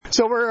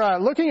So we're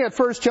looking at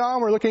 1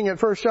 John. We're looking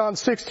at 1 John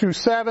 6 through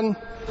 7.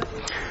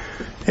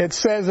 It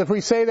says, if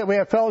we say that we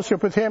have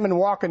fellowship with Him and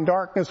walk in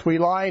darkness, we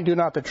lie and do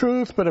not the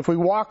truth. But if we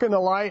walk in the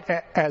light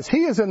as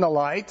He is in the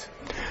light,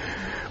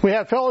 we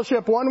have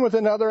fellowship one with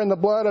another, and the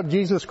blood of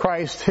Jesus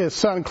Christ, His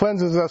Son,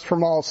 cleanses us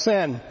from all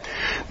sin.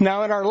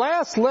 Now in our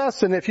last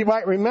lesson, if you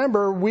might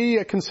remember,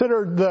 we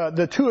considered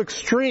the two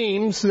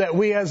extremes that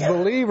we as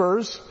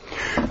believers,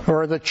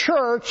 or the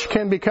church,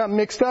 can become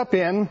mixed up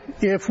in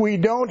if we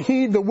don't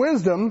heed the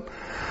wisdom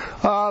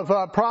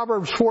of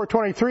Proverbs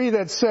 4:23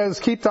 that says,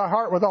 keep thy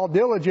heart with all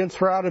diligence,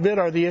 for out of it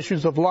are the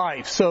issues of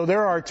life. So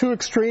there are two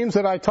extremes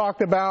that I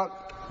talked about.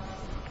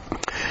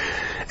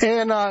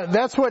 And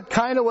that's what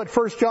 1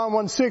 John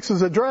 1:6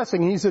 is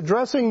addressing. He's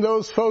addressing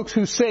those folks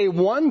who say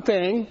one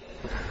thing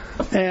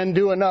and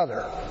do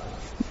another.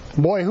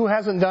 Boy, who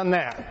hasn't done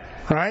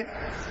that, right?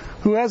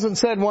 Who hasn't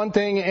said one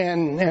thing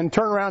and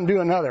turn around and do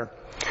another?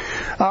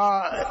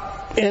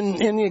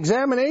 In the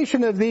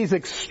examination of these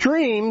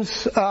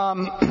extremes,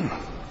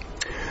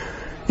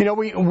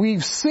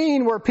 we've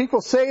seen where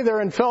people say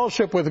they're in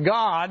fellowship with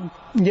God,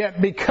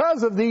 yet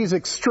because of these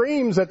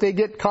extremes that they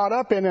get caught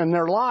up in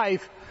their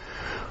life,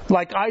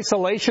 like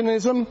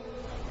isolationism,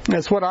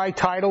 that's what I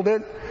titled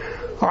it.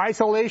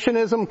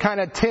 Isolationism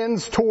kind of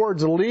tends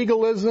towards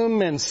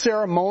legalism and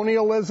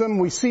ceremonialism.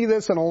 We see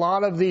this in a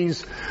lot of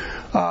these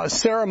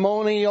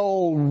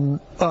ceremonial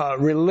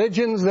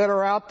religions that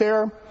are out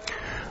there.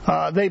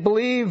 They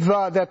believe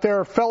that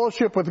their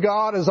fellowship with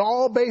God is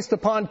all based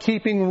upon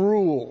keeping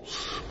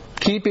rules,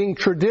 keeping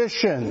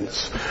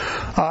traditions,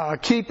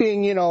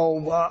 keeping,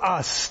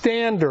 a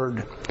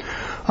standard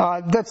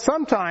that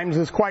sometimes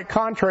is quite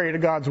contrary to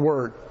God's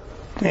Word.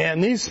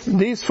 And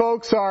these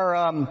folks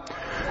are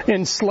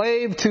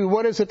enslaved to,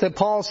 what is it that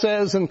Paul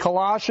says in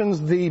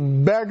Colossians, the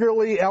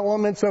beggarly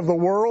elements of the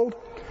world.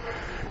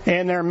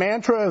 And their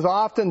mantra is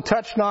often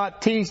touch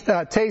not, taste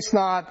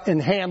not,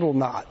 and handle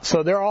not.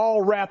 So they're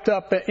all wrapped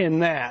up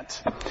in that.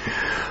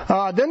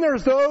 Then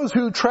there's those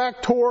who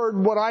track toward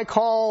what I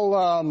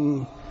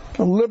call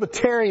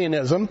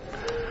libertarianism.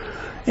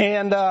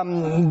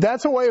 And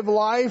that's a way of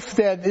life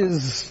that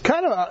is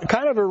kind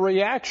of a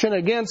reaction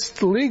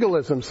against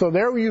legalism. So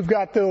there you've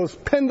got those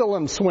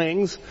pendulum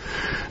swings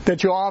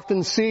that you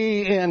often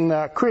see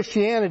in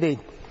Christianity.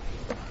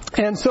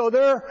 And so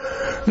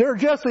they're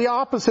just the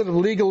opposite of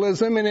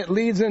legalism, and it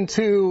leads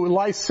into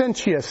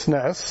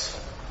licentiousness.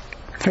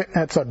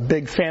 That's a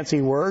big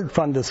fancy word,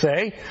 fun to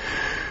say.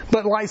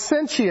 But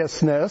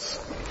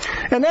licentiousness,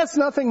 and that's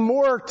nothing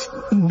more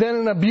than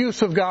an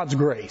abuse of God's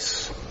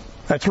grace.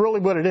 That's really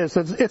what it is.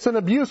 It's an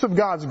abuse of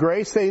God's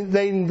grace.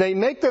 They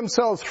make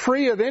themselves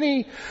free of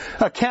any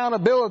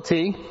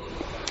accountability.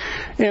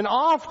 And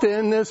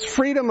often this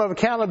freedom of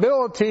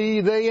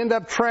accountability, they end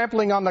up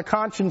trampling on the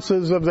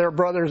consciences of their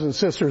brothers and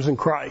sisters in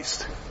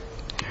Christ.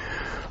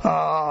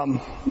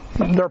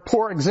 They're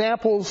poor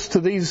examples to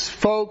these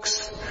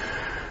folks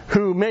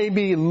who may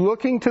be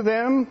looking to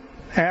them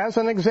as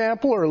an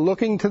example or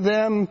looking to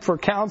them for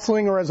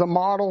counseling or as a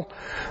model,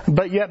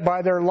 but yet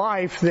by their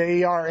life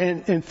they are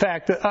in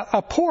fact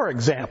a poor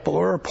example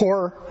or a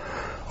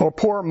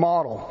poor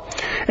model.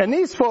 And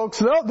these folks,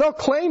 they'll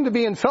claim to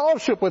be in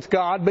fellowship with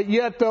God, but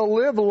yet they'll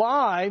live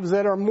lives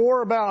that are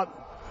more about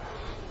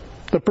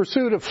the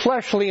pursuit of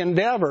fleshly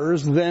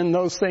endeavors than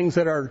those things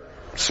that are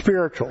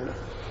spiritual.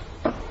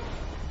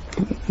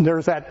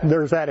 There's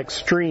that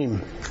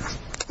extreme.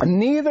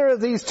 Neither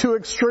of these two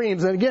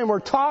extremes, and again, we're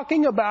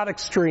talking about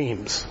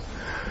extremes.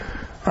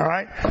 All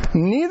right?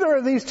 Neither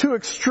of these two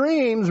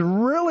extremes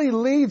really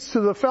leads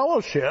to the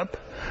fellowship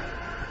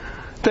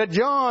that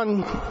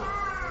John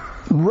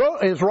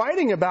is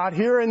writing about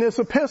here in this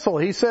epistle.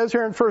 He says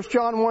here in 1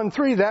 John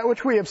 1:3, that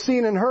which we have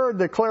seen and heard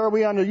declare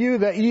we unto you,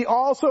 that ye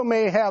also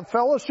may have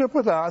fellowship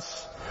with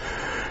us.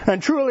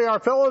 And truly our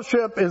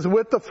fellowship is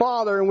with the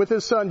Father and with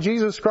His Son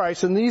Jesus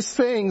Christ. And these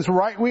things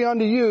write we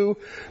unto you,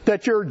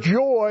 that your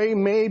joy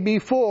may be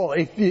full.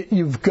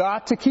 You've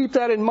got to keep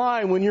that in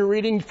mind when you're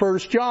reading 1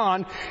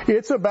 John.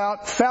 It's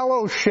about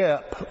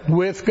fellowship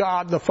with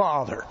God the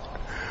Father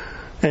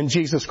and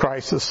Jesus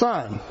Christ the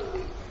Son.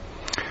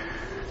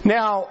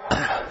 Now,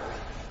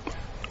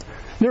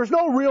 there's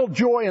no real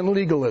joy in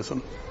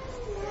legalism.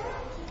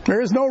 There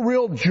is no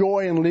real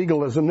joy in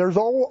legalism. There's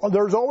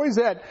always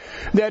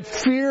that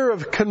fear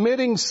of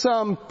committing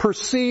some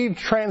perceived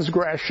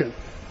transgression.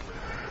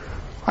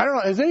 I don't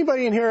know, has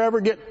anybody in here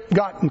ever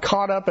gotten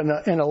caught up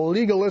in a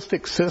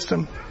legalistic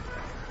system?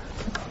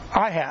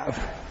 I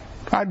have.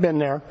 I've been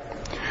there.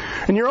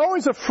 And you're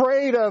always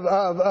afraid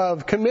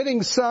of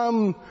committing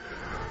some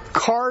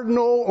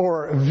cardinal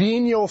or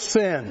venial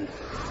sin.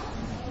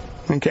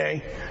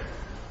 Okay?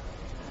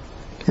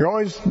 You're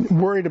always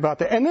worried about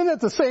that. And then at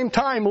the same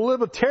time,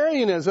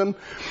 libertarianism,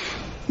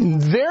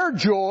 their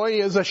joy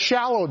is a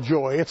shallow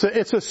joy.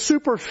 It's a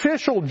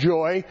superficial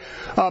joy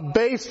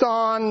based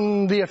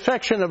on the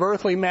affection of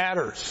earthly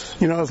matters.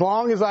 As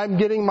long as I'm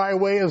getting my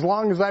way, as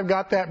long as I've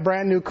got that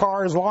brand new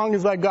car, as long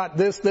as I've got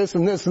this,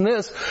 and this, and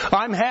this,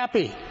 I'm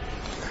happy.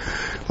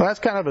 Well, that's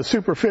kind of a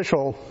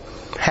superficial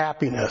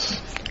happiness.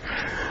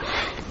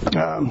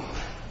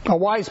 A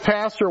wise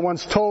pastor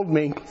once told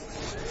me,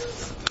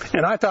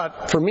 and I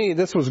thought for me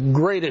this was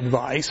great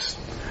advice,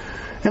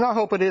 and I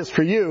hope it is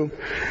for you.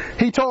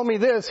 He told me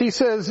this. He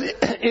says,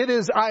 it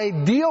is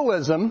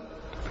idealism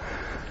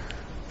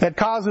that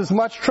causes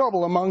much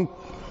trouble among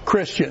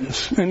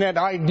Christians. And that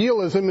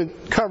idealism,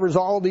 it covers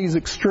all these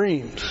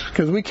extremes.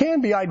 Because we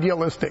can be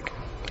idealistic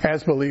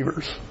as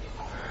believers.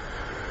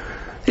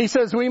 He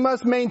says we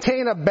must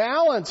maintain a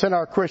balance in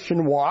our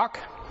Christian walk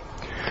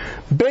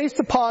based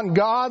upon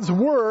God's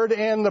Word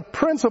and the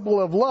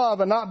principle of love,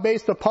 and not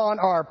based upon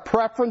our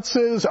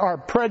preferences, our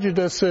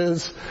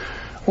prejudices,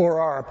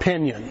 or our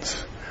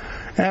opinions.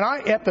 And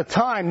at the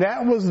time,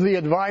 that was the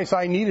advice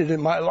I needed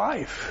in my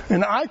life.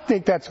 And I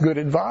think that's good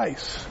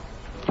advice.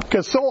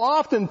 Because so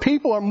often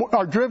people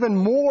are driven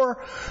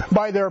more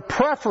by their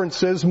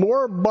preferences,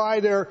 more by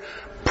their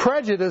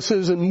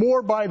prejudices, and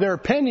more by their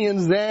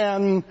opinions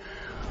than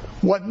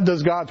what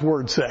does God's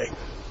Word say.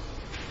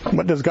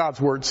 What does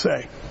God's Word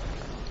say?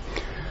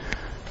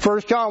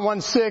 1 John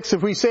 1:6,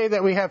 if we say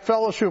that we have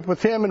fellowship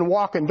with Him and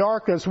walk in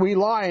darkness, we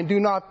lie and do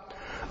not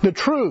the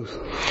truth.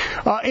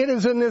 It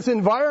is in this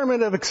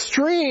environment of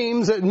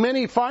extremes that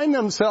many find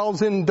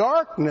themselves in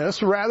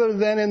darkness rather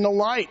than in the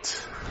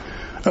light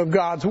of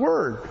God's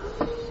Word.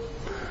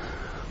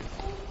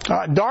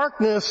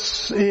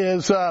 Darkness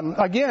is,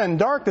 again,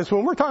 darkness.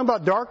 When we're talking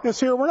about darkness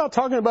here, we're not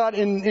talking about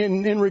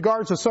in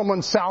regards to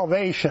someone's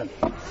salvation.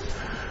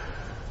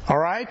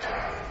 Alright?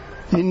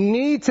 You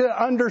need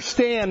to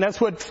understand,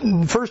 that's what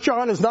 1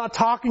 John is not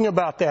talking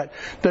about that.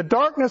 The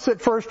darkness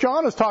that 1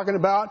 John is talking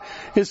about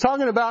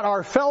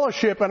our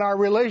fellowship and our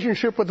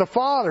relationship with the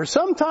Father.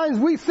 Sometimes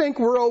we think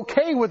we're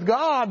okay with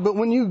God, but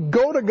when you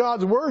go to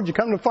God's Word, you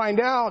come to find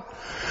out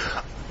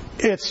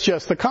it's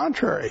just the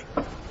contrary.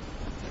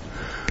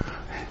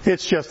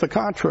 It's just the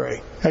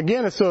contrary.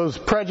 Again, it's those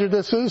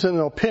prejudices and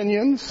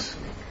opinions,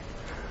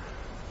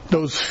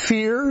 those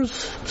fears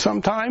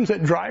sometimes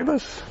that drive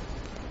us.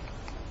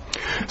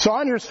 So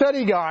on your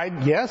study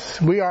guide,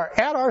 yes, we are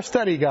at our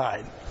study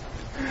guide.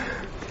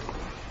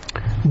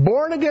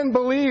 Born again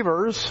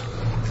believers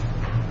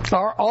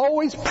are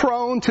always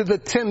prone to the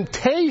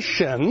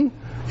temptation,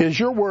 is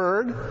your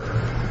word,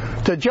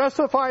 to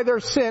justify their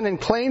sin and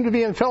claim to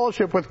be in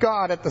fellowship with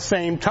God at the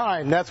same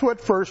time. That's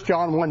what 1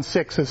 John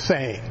 1:6 is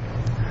saying.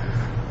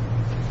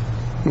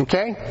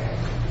 Okay?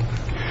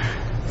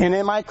 And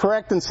am I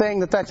correct in saying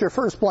that that's your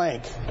first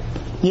blank?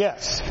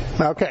 Yes.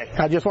 Okay.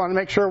 I just want to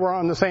make sure we're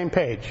on the same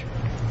page.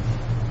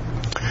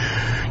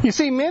 You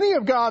see, many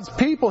of God's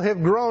people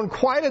have grown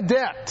quite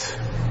adept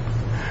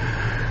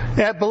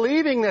at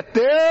believing that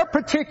their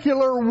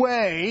particular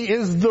way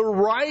is the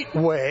right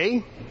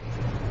way,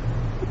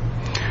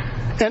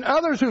 and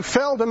others who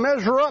fail to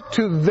measure up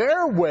to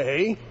their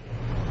way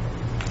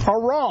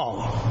are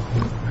wrong.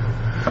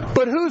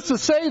 But who's to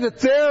say that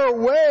their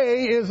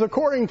way is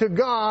according to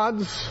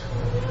God's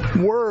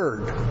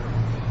Word?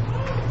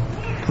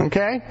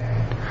 Okay?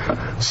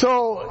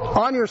 So,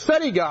 on your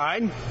study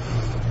guide,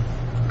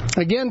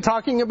 again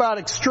talking about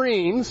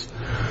extremes,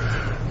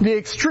 the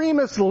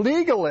extremist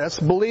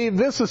legalists believe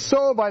this is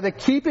so by the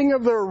keeping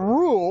of their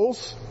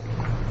rules,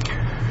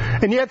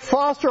 and yet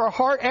foster a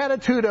heart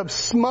attitude of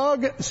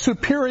smug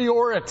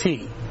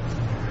superiority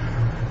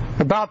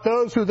about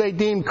those who they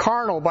deem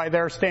carnal by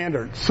their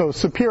standards. So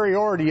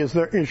superiority is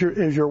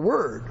your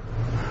word.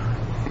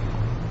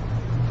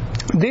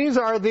 These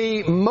are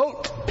the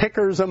mote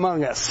pickers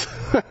among us.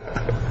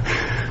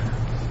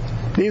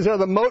 These are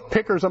the mote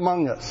pickers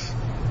among us.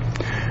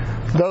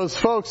 Those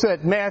folks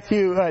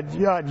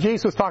that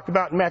Jesus talked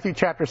about in Matthew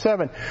chapter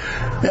 7.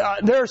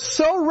 They're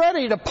so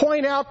ready to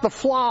point out the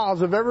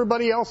flaws of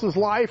everybody else's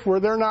life where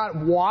they're not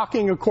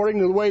walking according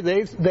to the way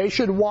they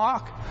should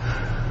walk.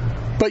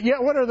 But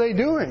yet what are they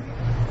doing?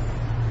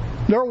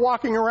 They're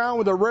walking around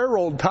with a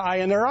railroad tie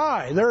in their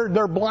eye.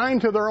 They're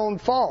blind to their own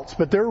faults,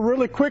 but they're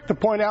really quick to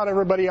point out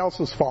everybody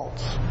else's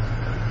faults.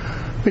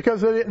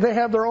 Because they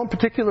have their own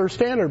particular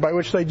standard by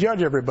which they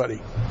judge everybody.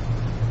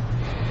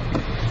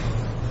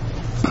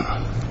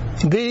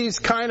 These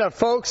kind of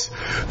folks,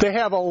 they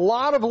have a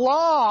lot of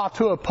law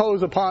to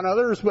oppose upon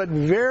others, but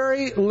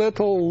very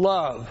little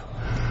love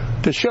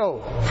to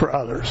show for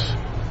others.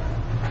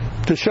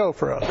 To show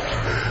for others.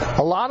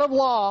 A lot of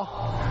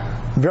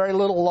law, very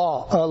little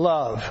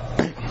love.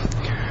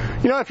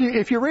 You know,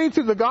 if you read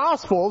through the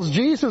Gospels,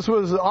 Jesus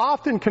was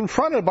often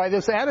confronted by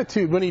this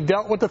attitude when he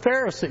dealt with the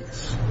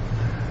Pharisees.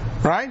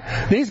 Right?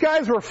 These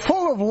guys were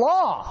full of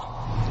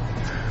law,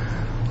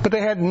 but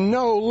they had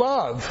no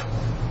love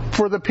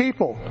for the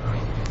people.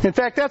 In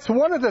fact, that's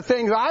one of the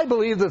things I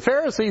believe the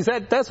Pharisees,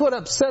 that's what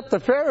upset the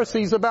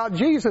Pharisees about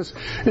Jesus,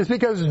 is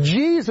because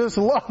Jesus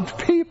loved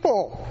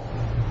people.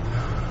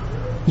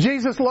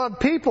 Jesus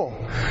loved people.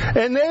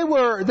 And they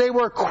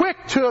were quick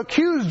to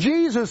accuse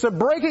Jesus of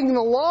breaking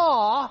the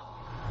law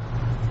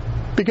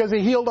because he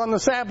healed on the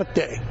Sabbath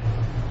day.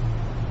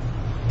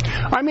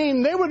 I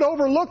mean, they would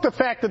overlook the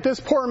fact that this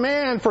poor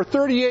man for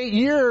 38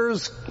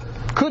 years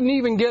couldn't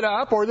even get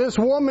up, or this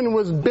woman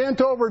was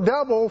bent over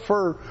double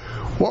for,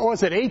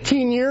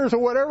 18 years or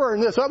whatever,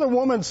 and this other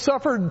woman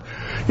suffered.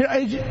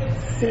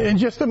 It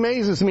just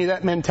amazes me,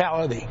 that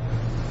mentality.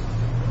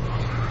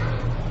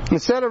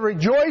 Instead of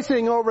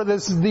rejoicing over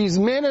these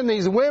men and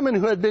these women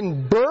who had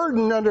been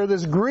burdened under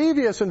this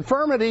grievous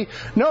infirmity,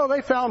 no,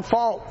 they found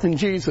fault in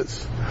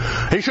Jesus.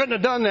 He shouldn't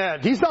have done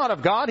that. He's not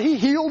of God. He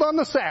healed on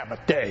the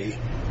Sabbath day.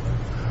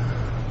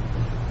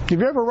 Have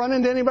you ever run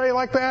into anybody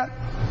like that?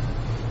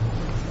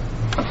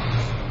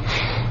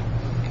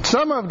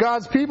 Some of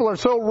God's people are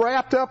so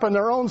wrapped up in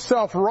their own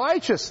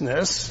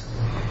self-righteousness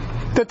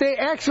that they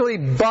actually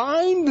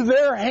bind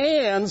their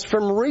hands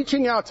from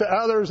reaching out to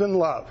others in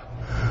love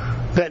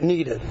that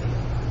need it.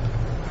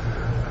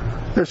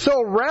 They're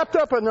so wrapped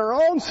up in their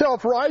own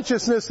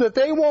self-righteousness that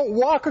they won't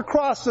walk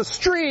across the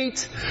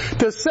street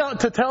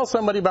to tell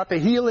somebody about the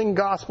healing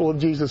gospel of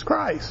Jesus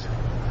Christ.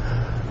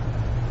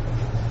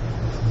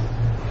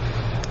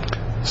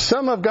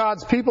 Some of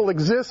God's people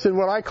exist in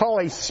what I call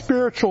a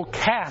spiritual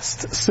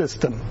caste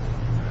system.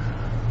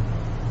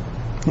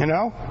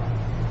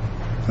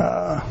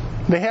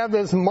 They have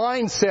this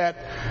mindset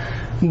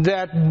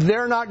that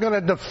they're not going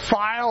to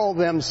defile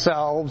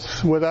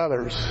themselves with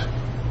others.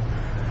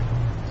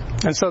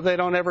 And so they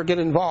don't ever get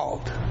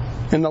involved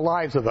in the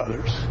lives of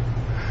others.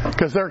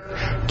 Because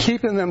they're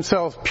keeping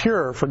themselves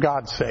pure for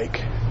God's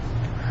sake.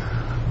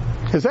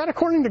 Is that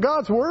according to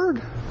God's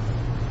Word?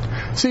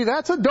 See,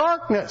 that's a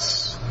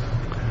darkness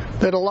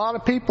that a lot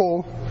of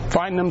people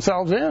find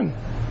themselves in.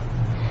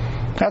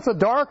 That's a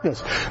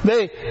darkness.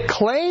 They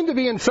claim to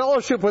be in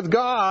fellowship with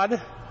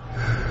God,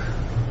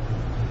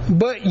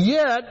 but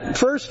yet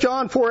 1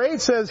 John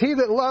 4:8 says, "He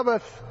that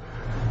loveth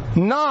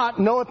not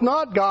knoweth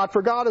not God,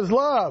 for God is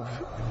love."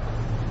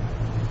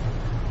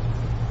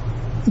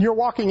 You're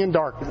walking in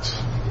darkness.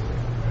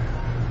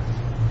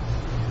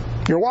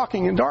 You're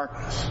walking in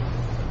darkness.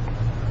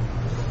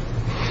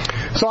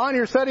 So on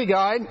your study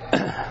guide,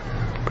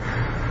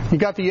 you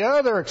got the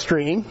other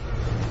extreme.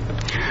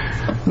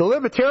 The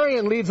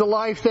libertarian leads a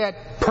life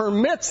that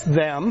permits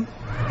them,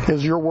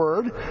 is your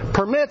word,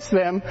 permits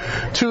them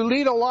to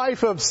lead a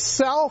life of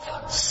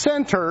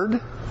self-centered,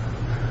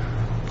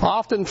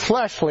 often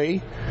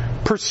fleshly,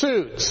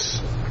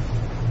 pursuits.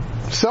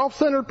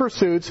 Self-centered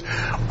pursuits,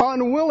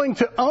 unwilling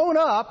to own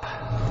up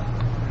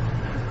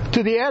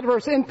to the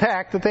adverse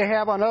impact that they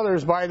have on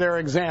others by their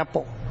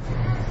example.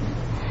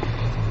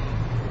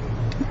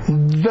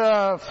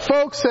 The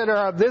folks that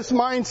are of this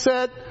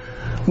mindset,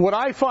 what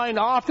I find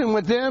often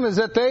with them is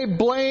that they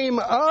blame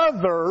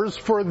others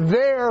for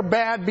their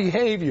bad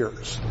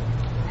behaviors.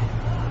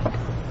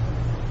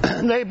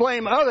 They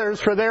blame others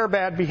for their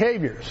bad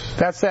behaviors.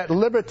 That's that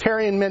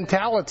libertarian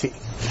mentality.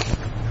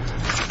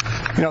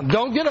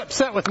 Don't get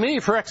upset with me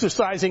for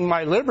exercising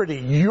my liberty.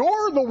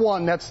 You're the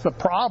one that's the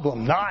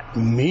problem, not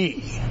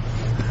me.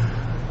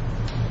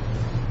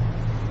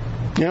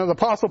 The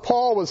Apostle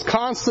Paul was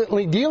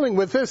constantly dealing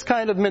with this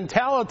kind of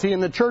mentality in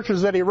the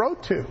churches that he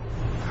wrote to.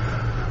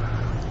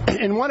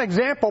 In one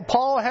example,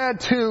 Paul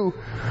had to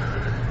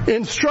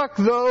instruct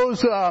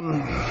those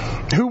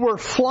who were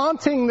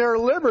flaunting their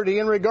liberty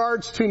in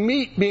regards to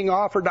meat being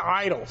offered to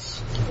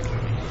idols.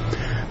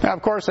 Now,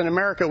 of course, in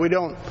America, we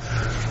don't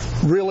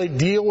really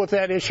deal with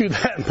that issue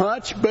that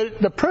much,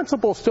 but the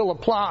principle still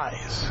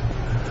applies.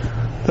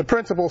 The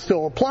principle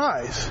still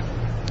applies.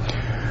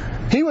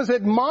 He was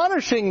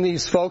admonishing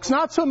these folks,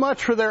 not so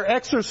much for their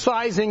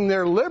exercising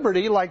their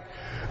liberty, like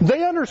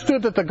they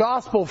understood that the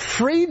gospel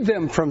freed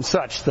them from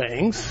such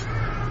things,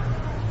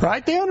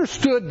 right? They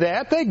understood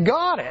that. They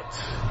got it.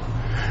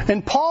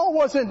 And Paul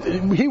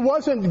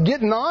wasn't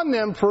getting on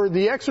them for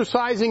the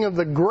exercising of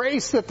the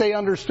grace that they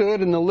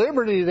understood and the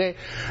liberty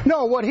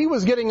no, what he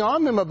was getting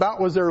on them about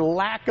was their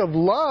lack of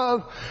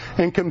love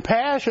and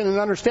compassion and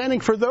understanding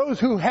for those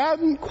who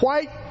hadn't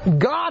quite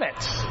got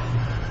it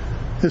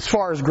as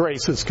far as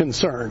grace is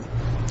concerned.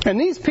 And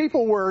these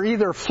people were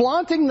either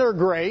flaunting their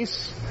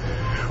grace,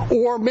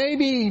 or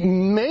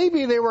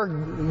maybe they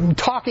were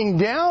talking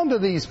down to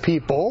these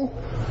people.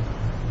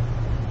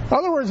 In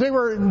other words, they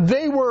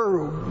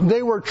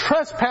were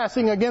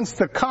trespassing against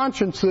the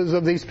consciences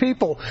of these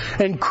people.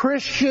 And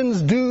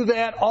Christians do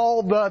that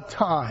all the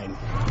time.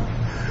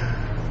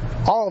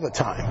 All the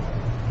time.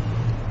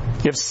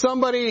 If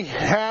somebody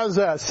has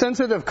a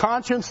sensitive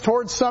conscience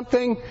towards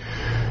something,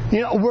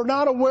 we're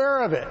not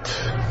aware of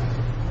it.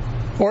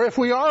 Or if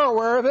we are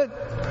aware of it,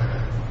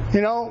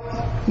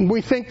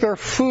 we think they're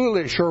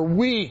foolish or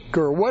weak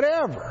or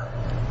whatever.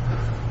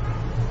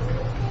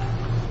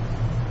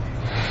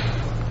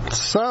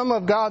 Some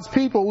of God's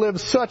people live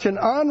such an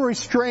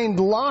unrestrained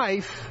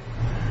life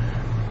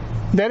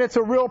that it's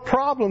a real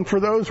problem for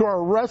those who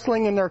are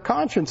wrestling in their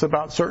conscience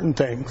about certain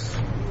things.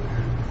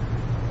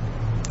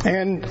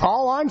 And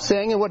all I'm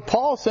saying, and what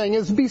Paul's saying,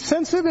 is be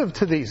sensitive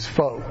to these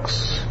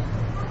folks.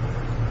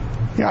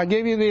 I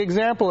gave you the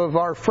example of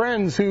our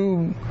friends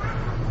who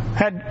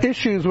had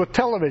issues with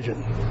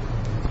television,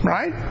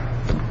 right?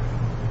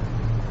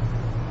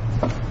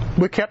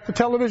 We kept the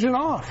television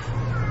off.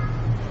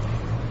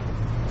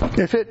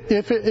 If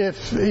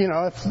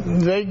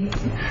they,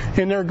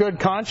 in their good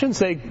conscience,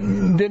 they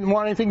didn't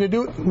want anything to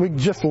do, we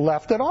just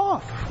left it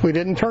off. We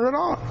didn't turn it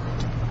on.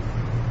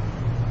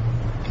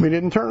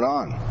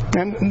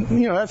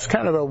 And, that's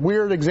kind of a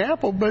weird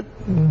example, but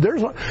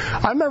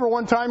I remember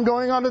one time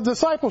going on a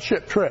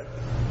discipleship trip.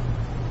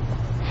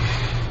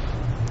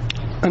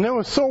 And it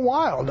was so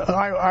wild.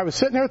 I was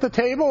sitting there at the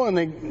table and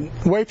the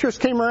waitress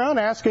came around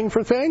asking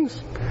for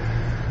things.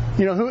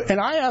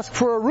 And I asked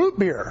for a root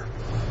beer.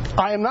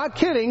 I am not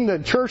kidding. The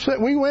church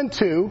that we went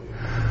to,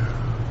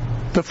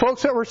 the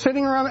folks that were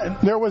sitting around,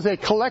 there was a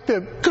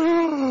collective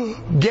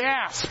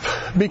gasp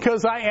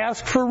because I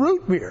asked for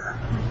root beer.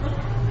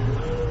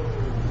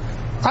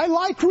 I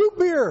like root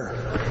beer.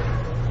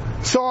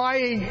 So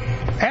I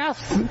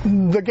asked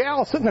the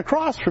gal sitting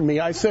across from me,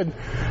 I said,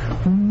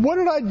 what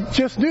did I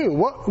just do?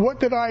 What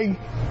did I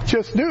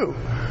just do?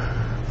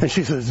 And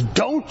she says,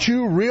 don't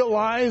you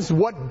realize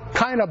what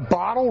kind of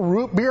bottle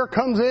root beer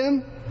comes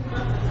in?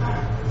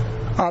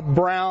 A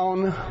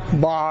brown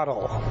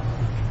bottle.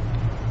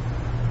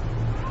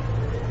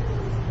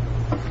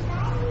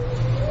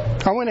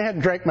 I went ahead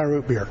and drank my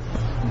root beer.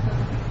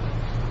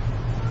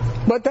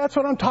 But that's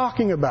what I'm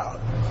talking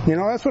about.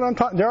 That's what I'm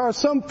talking. There are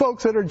some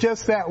folks that are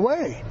just that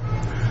way.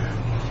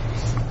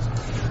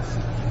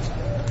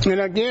 And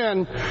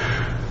again,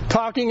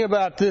 talking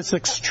about this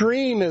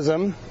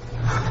extremism,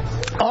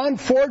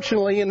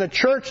 unfortunately in the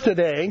church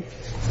today,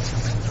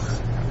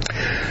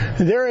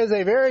 there is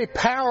a very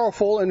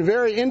powerful and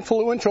very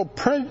influential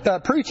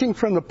preaching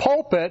from the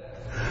pulpit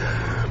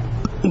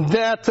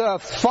that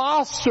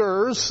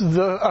fosters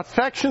the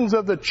affections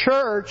of the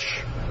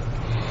church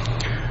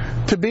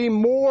to be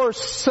more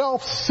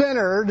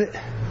self-centered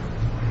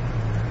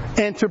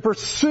and to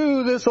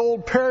pursue this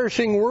old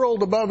perishing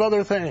world above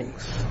other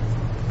things.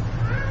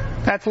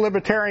 That's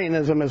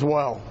libertarianism as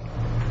well.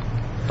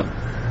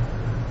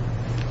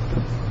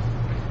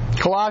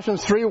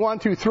 Colossians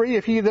 3:1-3,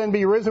 if ye then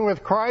be risen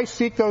with Christ,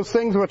 seek those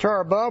things which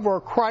are above, where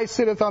Christ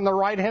sitteth on the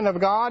right hand of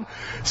God.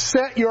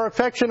 Set your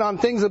affection on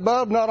things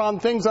above, not on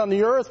things on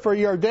the earth, for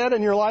ye are dead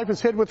and your life is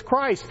hid with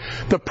Christ.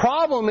 The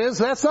problem is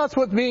that's not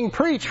what's being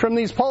preached from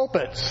these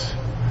pulpits.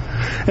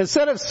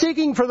 Instead of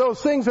seeking for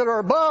those things that are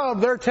above,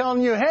 they're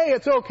telling you, hey,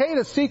 it's okay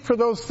to seek for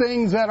those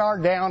things that are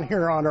down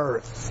here on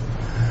earth.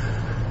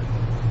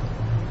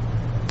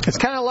 It's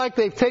kind of like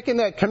they've taken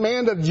that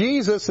command of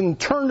Jesus and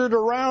turned it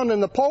around in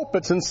the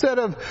pulpits. Instead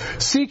of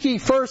seek ye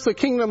first the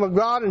kingdom of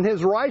God and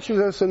His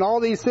righteousness, and all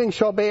these things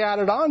shall be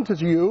added on to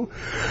you,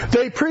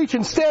 they preach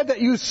instead that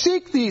you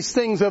seek these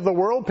things of the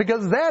world,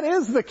 because that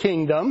is the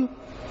kingdom.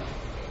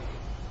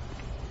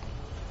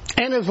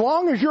 And as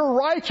long as you're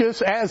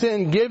righteous, as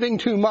in giving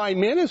to my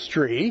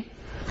ministry,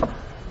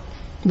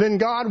 then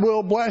God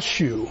will bless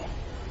you.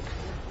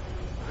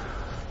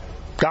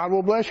 God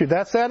will bless you.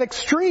 That's that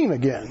extreme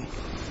again.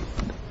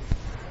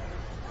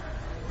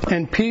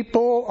 And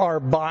people are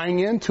buying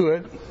into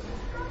it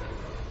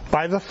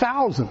by the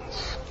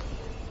thousands.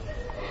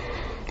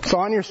 So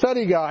on your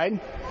study guide,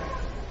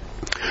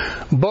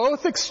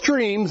 both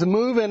extremes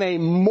move in a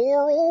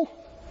moral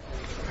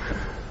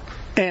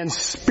and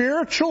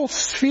spiritual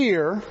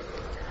sphere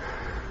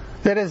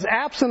that is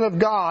absent of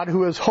God,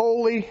 who is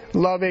holy,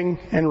 loving,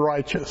 and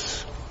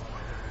righteous.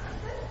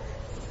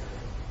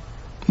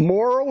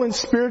 Moral and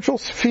spiritual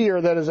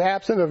sphere that is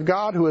absent of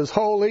God, who is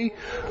holy,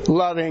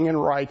 loving, and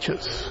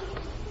righteous.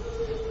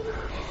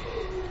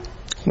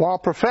 While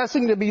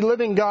professing to be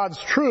living God's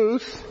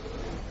truth,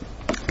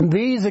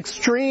 these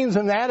extremes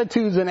in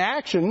attitudes and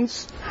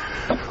actions,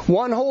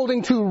 one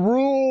holding to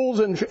rules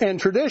and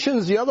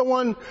traditions, the other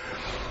one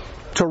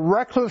to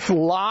reckless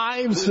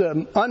lives,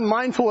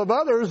 unmindful of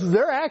others,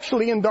 they're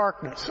actually in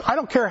darkness. I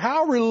don't care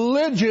how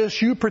religious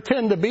you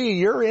pretend to be,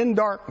 you're in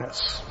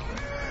darkness.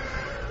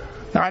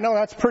 Now I know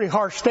that's a pretty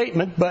harsh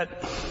statement, but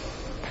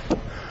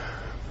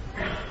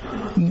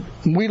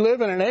we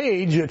live in an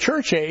age, a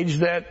church age,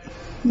 that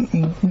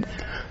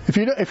if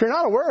you're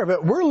not aware of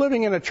it, we're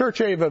living in a church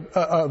age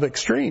of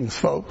extremes,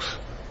 folks.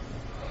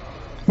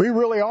 We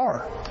really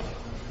are.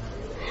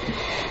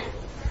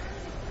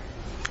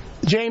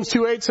 James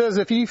 2:8 says,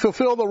 if ye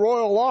fulfill the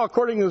royal law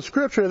according to the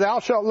Scripture, thou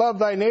shalt love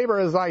thy neighbor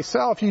as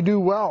thyself, you do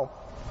well.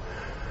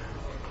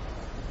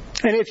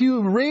 And if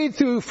you read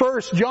through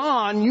 1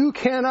 John, you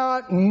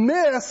cannot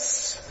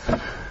miss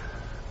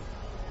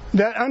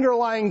that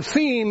underlying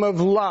theme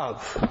of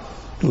love.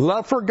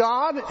 Love for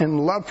God and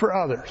love for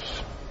others.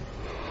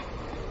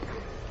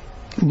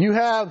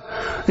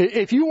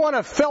 If you want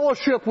a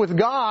fellowship with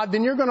God,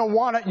 then you're going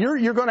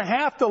to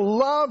have to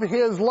love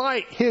His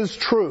light, His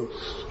truth.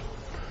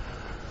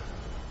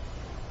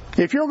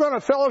 If you're going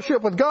to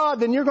fellowship with God,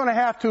 then you're going to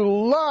have to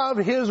love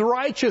His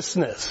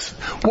righteousness,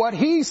 what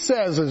He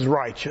says is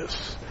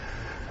righteous.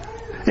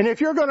 And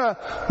if you're going to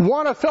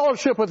want a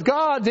fellowship with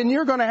God, then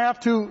you're going to have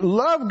to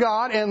love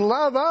God and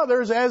love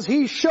others as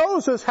He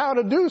shows us how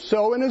to do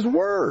so in His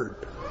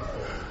Word.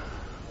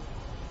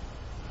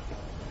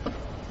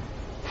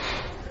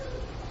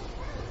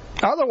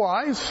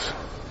 Otherwise,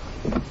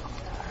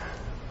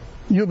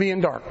 you'll be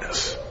in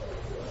darkness.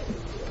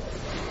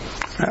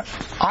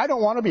 I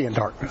don't want to be in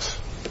darkness.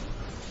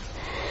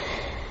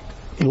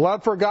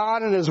 Love for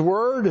God and His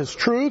Word, His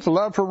truth,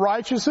 love for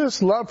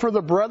righteousness, love for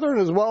the brethren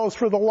as well as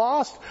for the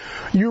lost.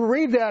 You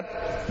read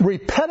that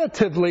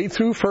repetitively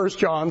through 1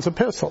 John's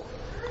epistle.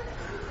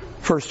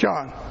 1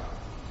 John.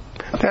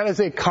 That is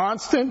a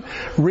constant,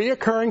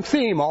 reoccurring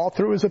theme all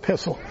through his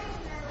epistle.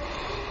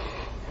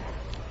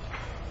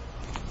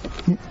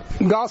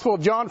 Gospel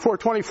of John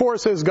 4:24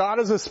 says, God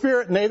is a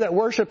spirit, and they that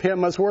worship Him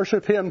must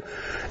worship Him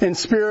in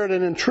spirit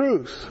and in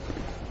truth.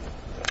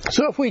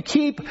 So if we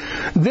keep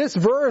this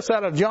verse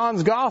out of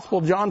John's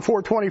Gospel, John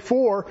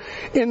 4:24,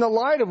 in the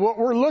light of what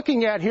we're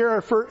looking at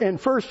here in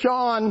 1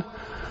 John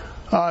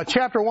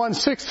chapter 1,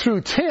 6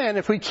 through 10,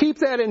 if we keep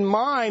that in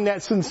mind,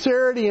 that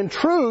sincerity and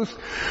truth,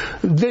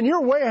 then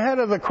you're way ahead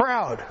of the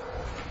crowd.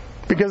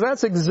 Because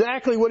that's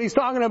exactly what he's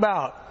talking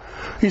about.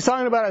 He's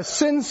talking about a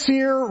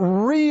sincere,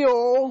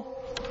 real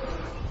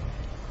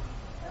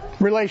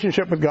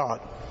relationship with God.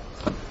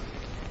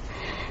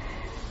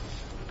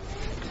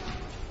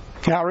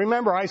 Now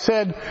remember, I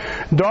said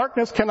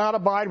darkness cannot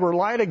abide where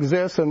light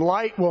exists, and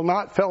light will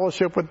not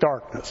fellowship with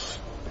darkness.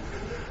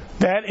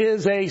 That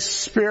is a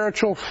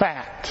spiritual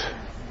fact.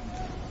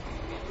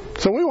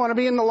 So we want to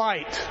be in the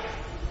light.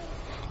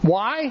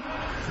 Why?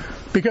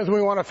 Because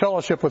we want to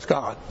fellowship with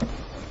God.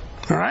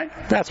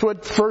 Alright? That's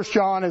what 1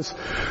 John is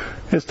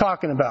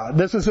talking about.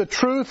 This is a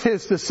truth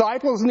his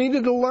disciples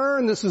needed to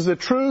learn. This is a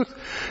truth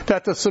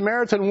that the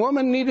Samaritan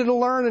woman needed to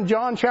learn in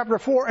John chapter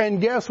 4.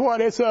 And guess what?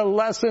 It's a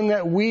lesson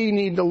that we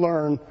need to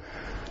learn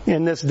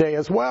in this day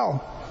as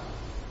well.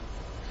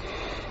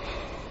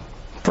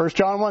 1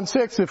 John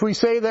 1:6, if we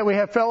say that we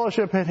have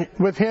fellowship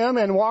with Him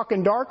and walk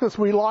in darkness,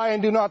 we lie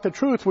and do not the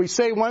truth. We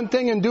say one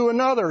thing and do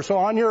another. So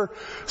on your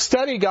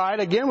study guide,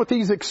 again with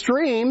these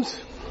extremes,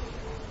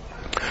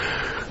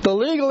 the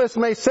legalists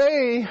may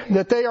say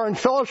that they are in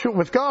fellowship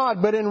with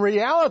God, but in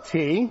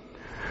reality,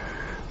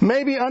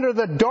 maybe under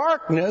the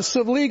darkness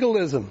of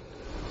legalism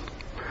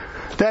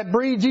that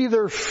breeds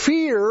either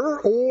fear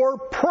or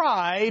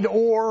pride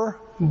or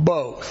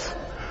both.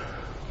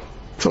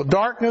 So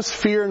darkness,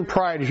 fear, and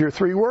pride is your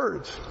three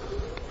words.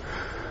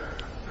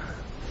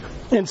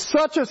 In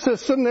such a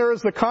system, there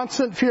is the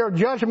constant fear of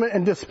judgment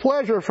and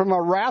displeasure from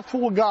a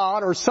wrathful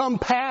God or some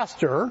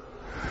pastor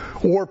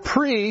or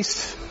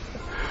priest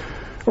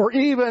or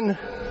even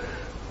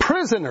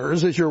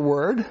prisoners, is your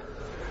word,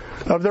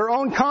 of their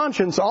own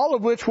conscience, all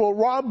of which will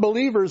rob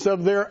believers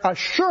of their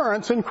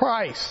assurance in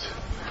Christ.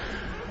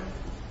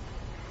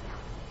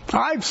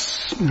 I've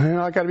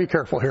got to be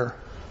careful here.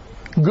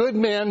 Good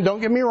men, don't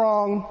get me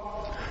wrong,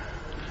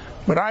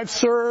 but I've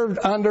served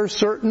under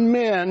certain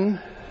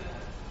men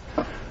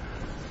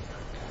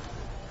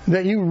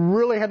that you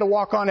really had to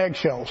walk on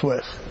eggshells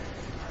with,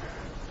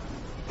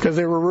 because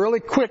they were really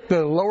quick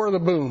to lower the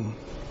boom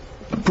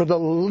for the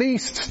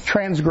least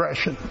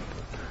transgression.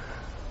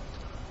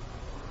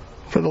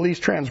 For the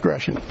least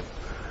transgression.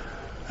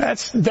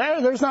 There's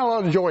not a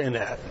lot of joy in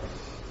that.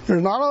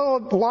 There's not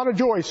a lot of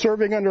joy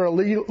serving under a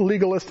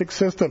legalistic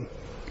system.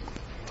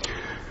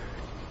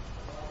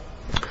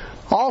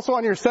 Also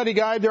on your study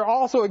guide, there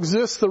also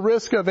exists the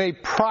risk of a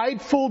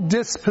prideful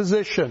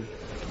disposition.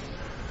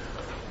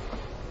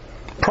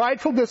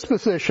 Prideful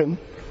disposition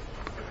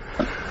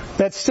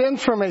that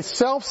stems from a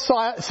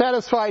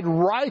self-satisfied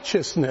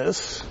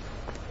righteousness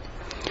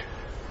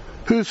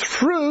whose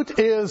fruit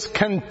is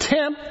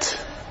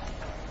contempt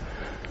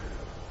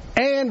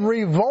and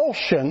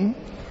revulsion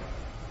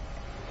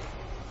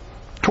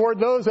toward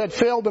those that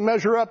fail to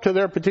measure up to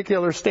their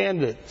particular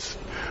standards.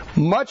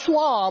 Much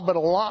law, but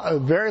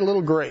very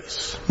little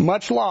grace.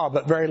 Much law,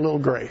 but very little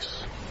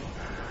grace.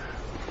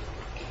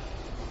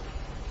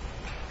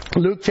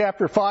 Luke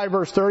chapter 5,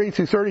 verse 30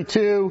 through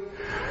 32.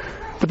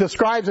 But the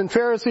scribes and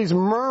Pharisees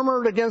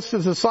murmured against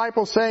his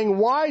disciples, saying,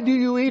 Why do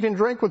you eat and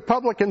drink with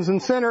publicans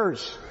and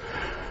sinners?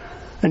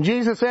 And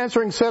Jesus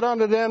answering said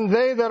unto them,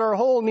 They that are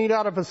whole need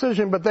not a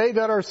physician, but they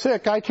that are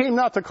sick. I came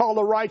not to call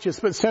the righteous,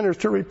 but sinners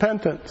to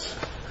repentance.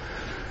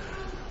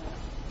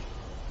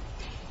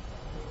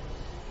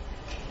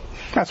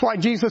 That's why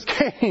Jesus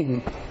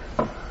came.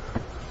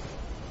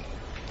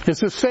 Is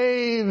to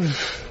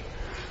save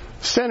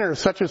sinners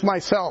such as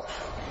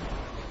myself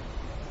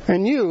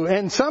and you.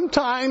 And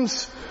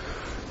sometimes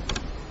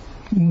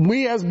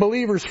we as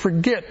believers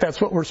forget that's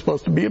what we're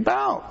supposed to be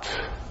about.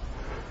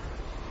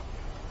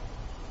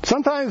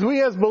 Sometimes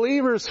we as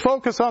believers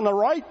focus on the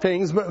right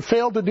things but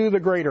fail to do the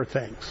greater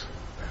things.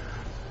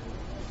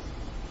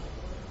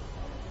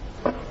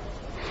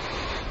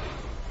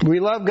 We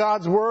love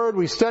God's Word.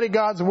 We study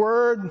God's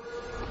Word.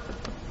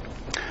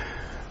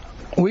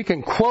 We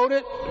can quote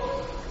it.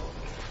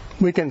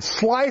 We can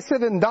slice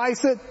it and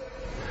dice it.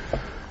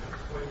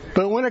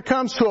 But when it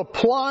comes to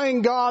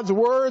applying God's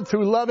Word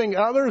through loving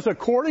others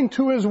according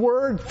to His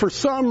Word, for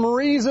some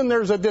reason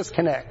there's a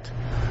disconnect.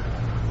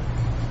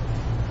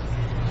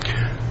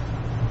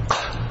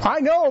 I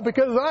know,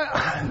 because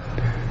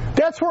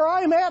that's where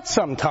I'm at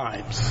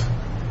sometimes.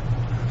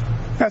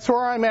 That's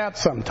where I'm at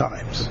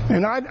sometimes.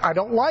 And I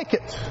don't like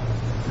it.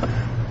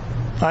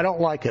 I don't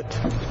like it.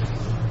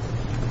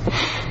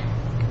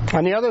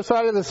 On the other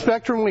side of the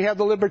spectrum, we have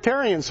the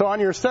libertarians. So on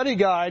your study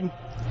guide,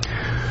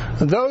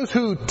 those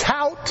who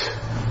tout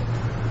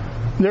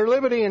their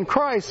liberty in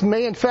Christ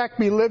may in fact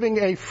be living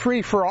a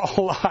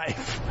free-for-all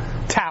life.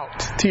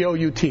 Tout.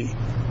 T-O-U-T.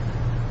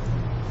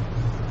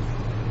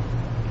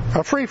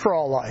 A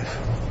free-for-all life.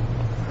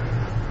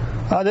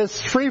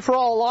 This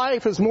free-for-all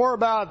life is more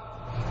about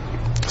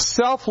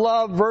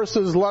self-love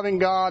versus loving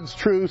God's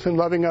truth and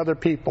loving other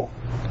people.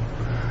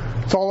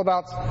 It's all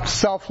about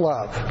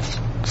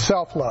self-love.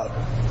 Self-love.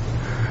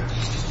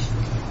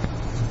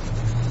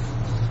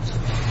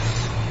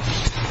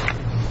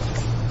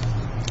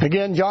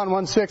 Again, John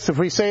 1:6, if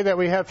we say that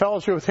we have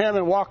fellowship with Him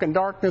and walk in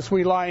darkness,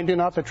 we lie and do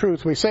not the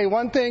truth. We say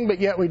one thing, but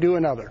yet we do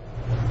another.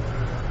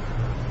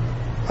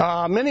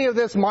 Many of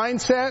this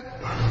mindset,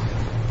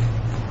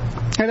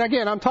 and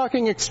again, I'm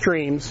talking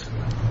extremes.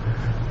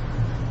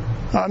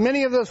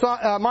 Many of this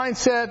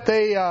mindset,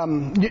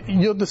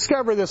 you'll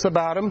discover this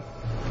about them.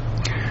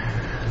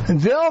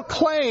 They'll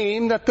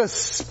claim that the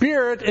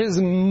Spirit is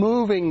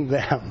moving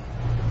them.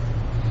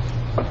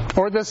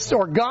 Or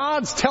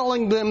God's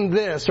telling them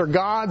this, or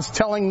God's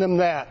telling them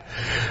that.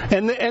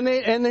 And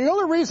the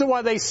only reason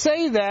why they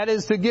say that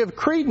is to give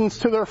credence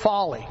to their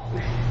folly.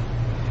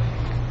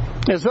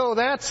 As though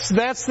that's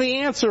the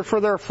answer for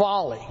their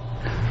folly.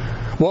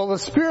 Well, the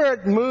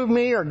Spirit moved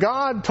me, or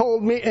God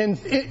told me, and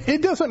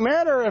it doesn't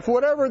matter if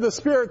whatever the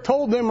Spirit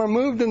told them or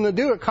moved them to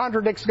do, it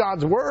contradicts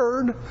God's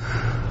Word.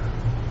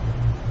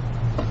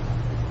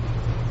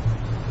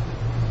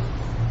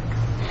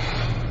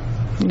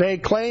 They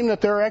claim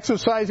that they're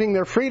exercising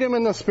their freedom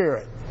in the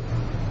Spirit.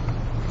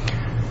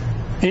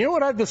 And you know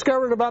what I've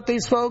discovered about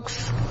these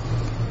folks?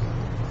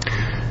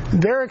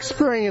 Their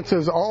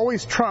experiences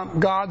always trump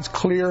God's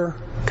clear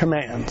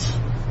commands.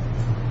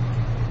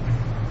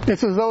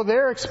 It's as though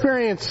their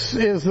experience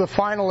is the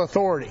final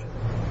authority.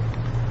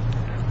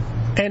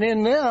 And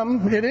in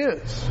them, it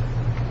is.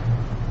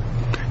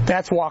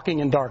 That's walking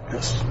in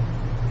darkness.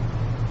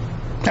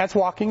 That's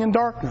walking in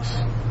darkness.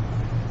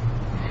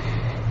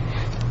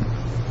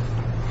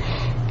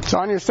 So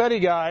on your study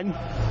guide,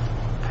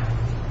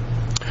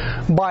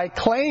 by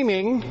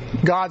claiming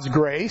God's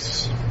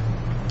grace,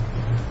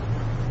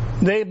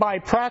 they by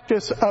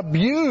practice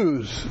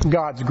abuse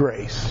God's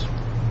grace,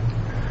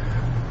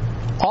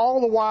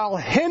 all the while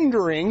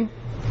hindering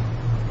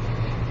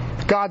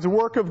God's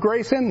work of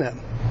grace in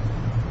them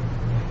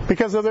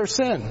because of their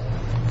sin.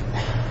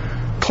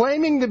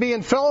 Claiming to be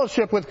in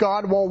fellowship with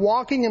God while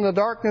walking in the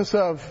darkness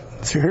of,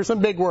 so here's some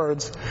big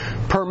words,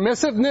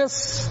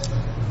 permissiveness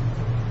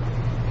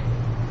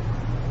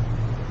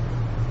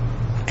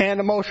and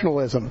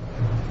emotionalism.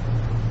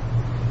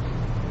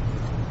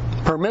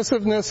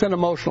 Permissiveness and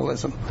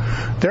emotionalism.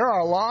 There are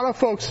a lot of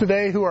folks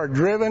today who are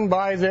driven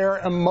by their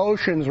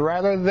emotions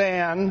rather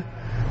than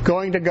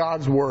going to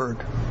God's Word.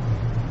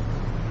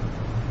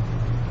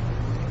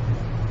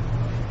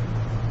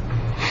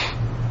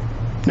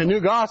 The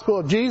new gospel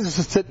of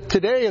Jesus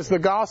today is the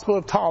gospel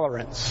of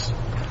tolerance.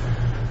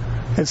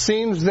 It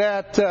seems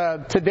that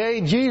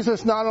today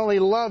Jesus not only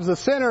loves the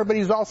sinner, but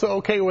He's also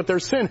okay with their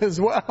sin as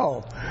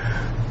well.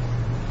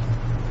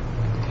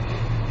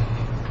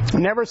 It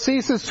never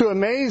ceases to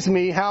amaze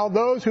me how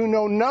those who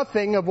know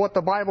nothing of what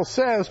the Bible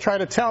says try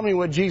to tell me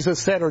what Jesus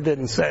said or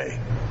didn't say.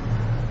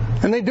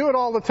 And they do it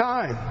all the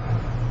time.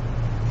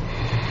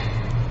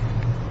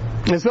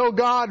 As though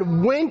God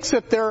winks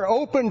at their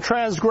open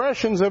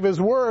transgressions of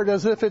His Word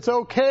as if it's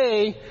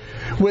okay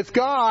with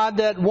God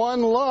that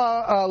one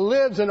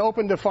lives in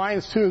open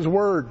defiance to His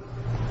Word.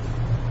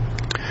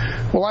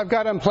 Well, I've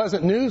got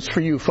unpleasant news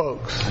for you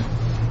folks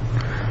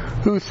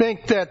who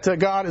think that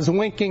God is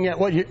winking at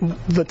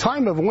the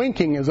time of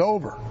winking is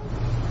over.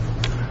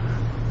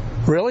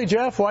 Really,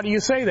 Jeff? Why do you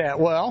say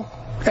that? Well,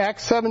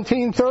 Acts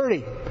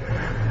 17:30.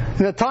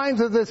 In the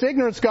times of this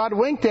ignorance God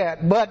winked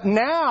at, but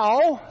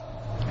now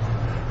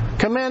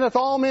commandeth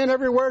all men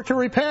everywhere to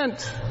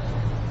repent.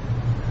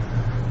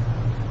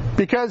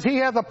 Because He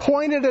hath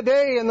appointed a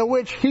day in the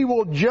which He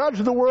will judge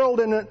the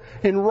world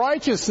in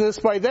righteousness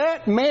by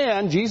that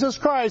man, Jesus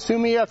Christ,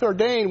 whom He hath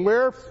ordained,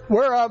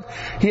 whereof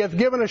He hath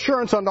given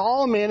assurance unto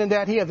all men, and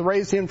that He hath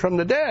raised Him from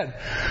the dead.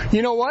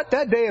 You know what?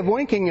 That day of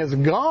winking is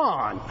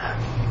gone.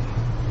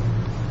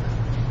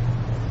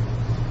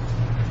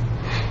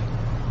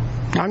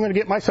 I'm going to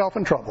get myself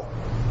in trouble.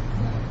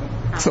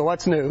 So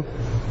what's new?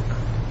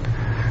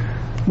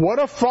 What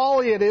a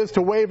folly it is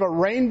to wave a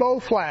rainbow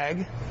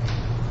flag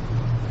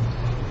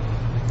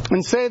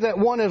and say that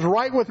one is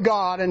right with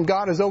God and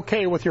God is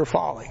okay with your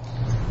folly.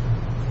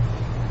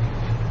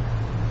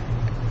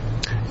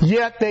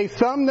 Yet they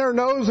thumb their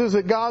noses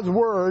at God's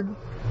Word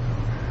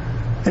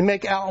and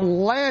make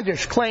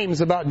outlandish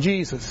claims about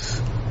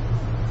Jesus.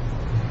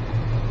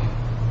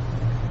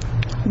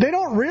 They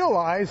don't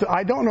realize,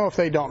 I don't know if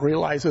they don't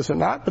realize this or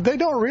not, but they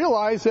don't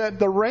realize that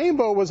the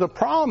rainbow was a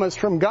promise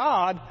from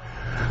God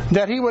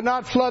that He would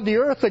not flood the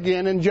earth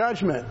again in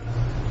judgment.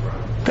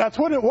 That's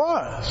what it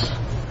was.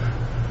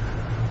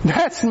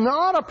 That's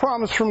not a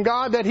promise from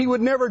God that He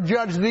would never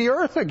judge the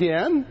earth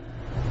again.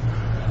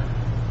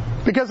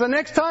 Because the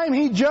next time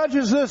He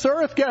judges this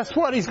earth, guess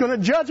what? He's going to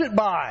judge it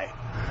by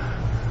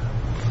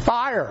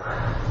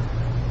fire.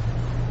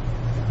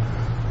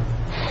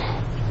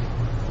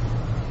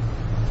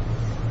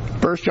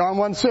 1 John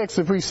 1:6,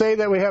 if we say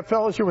that we have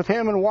fellowship with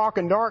Him and walk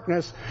in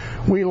darkness,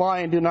 we lie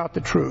and do not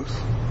the truth.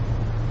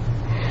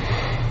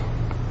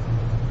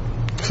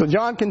 So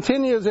John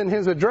continues in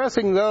his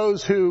addressing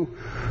those who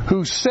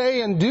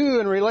say and do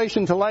in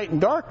relation to light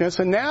and darkness,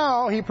 and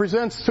now he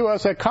presents to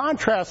us a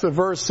contrast of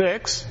verse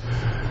 6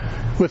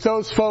 with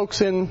those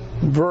folks in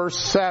verse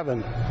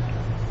 7.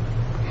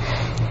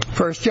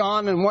 1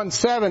 John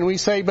 1:7, we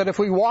say, but if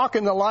we walk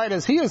in the light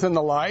as He is in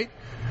the light,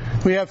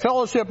 we have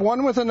fellowship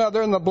one with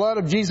another, and the blood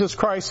of Jesus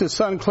Christ, His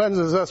Son,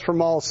 cleanses us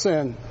from all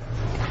sin.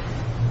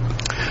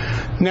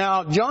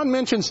 Now, John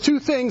mentions two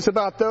things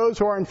about those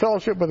who are in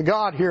fellowship with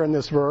God here in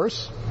this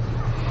verse.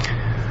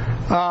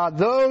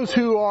 Those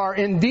who are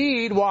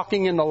indeed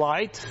walking in the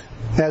light,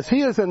 as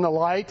He is in the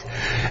light,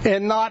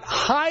 and not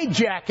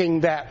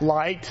hijacking that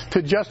light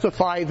to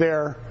justify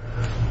their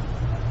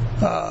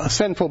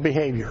sinful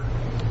behavior.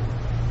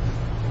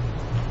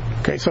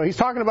 Okay, so he's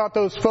talking about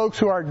those folks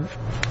who are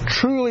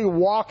truly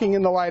walking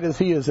in the light as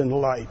He is in the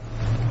light.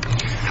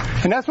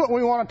 And that's what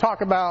we want to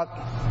talk about,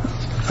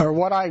 or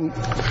what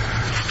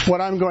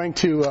I'm going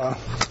to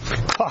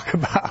talk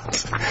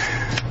about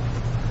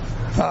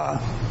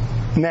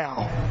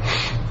now.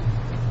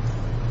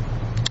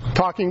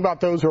 Talking about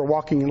those who are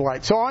walking in the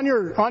light. So on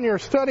your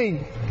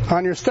study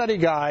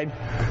guide,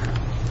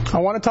 I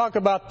want to talk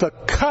about the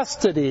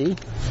custody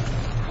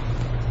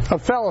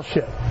of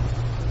fellowship.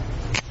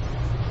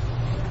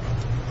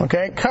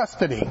 Okay,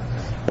 custody.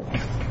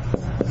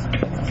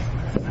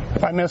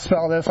 If I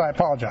misspell this, I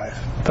apologize.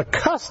 The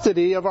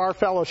custody of our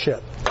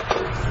fellowship.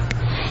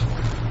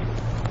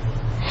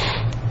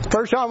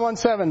 1 John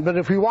 1:7, but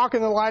if we walk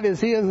in the light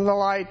as He is in the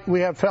light, we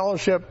have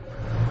fellowship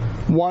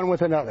one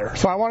with another.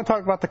 So I want to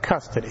talk about the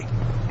custody.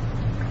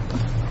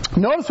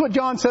 Notice what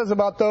John says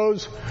about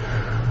those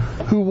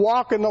who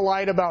walk in the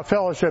light about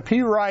fellowship.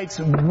 He writes,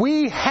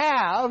 we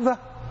have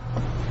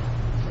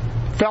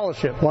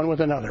fellowship one with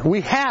another.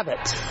 We have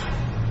it.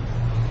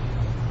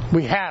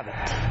 We have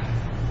it.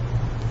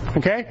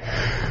 Okay?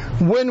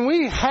 When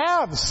we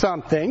have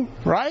something,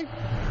 right?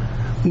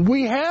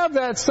 We have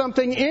that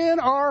something in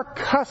our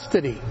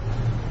custody.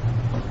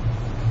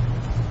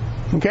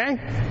 Okay?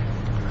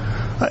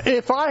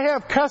 If I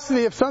have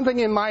custody of something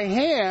in my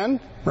hand,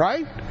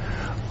 right?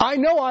 I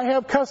know I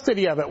have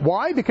custody of it.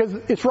 Why? Because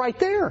it's right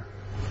there.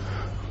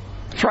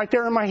 It's right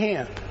there in my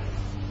hand.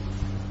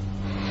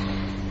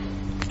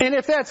 And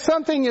if that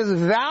something is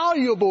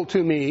valuable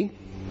to me,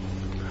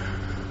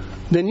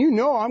 then you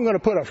know I'm going to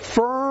put a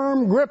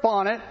firm grip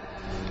on it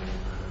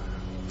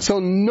so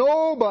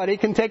nobody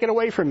can take it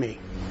away from me.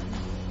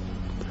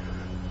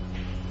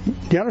 Do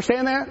you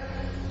understand that?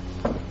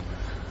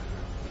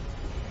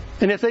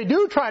 And if they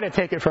do try to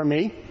take it from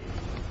me,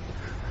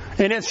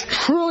 and it's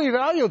truly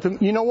valuable to me,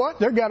 you know what?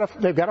 They've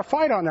got a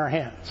fight on their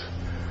hands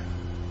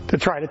to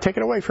try to take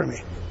it away from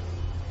me.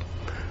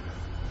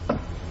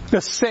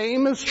 The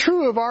same is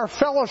true of our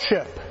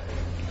fellowship.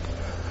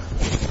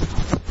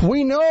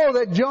 We know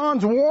that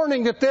John's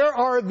warning that there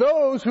are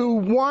those who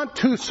want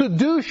to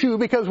seduce you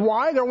because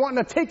why? They're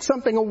wanting to take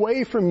something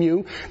away from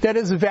you that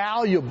is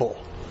valuable.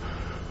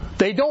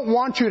 They don't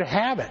want you to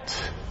have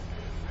it.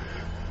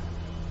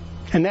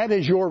 And that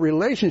is your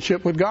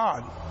relationship with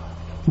God.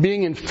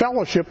 Being in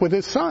fellowship with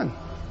His Son.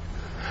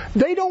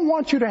 They don't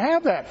want you to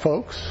have that,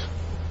 folks.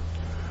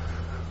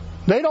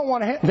 They don't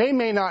want to they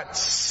may not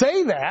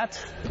say that,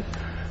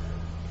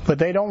 but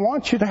they don't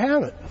want you to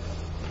have it.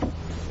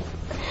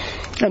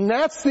 And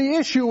that's the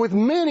issue with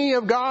many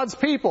of God's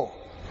people.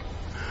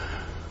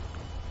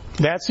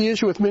 That's the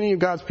issue with many of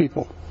God's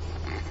people.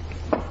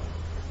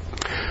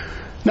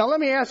 Now let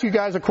me ask you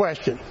guys a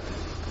question.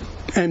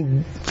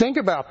 And think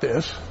about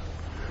this.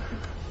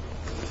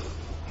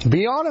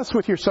 Be honest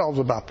with yourselves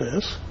about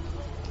this.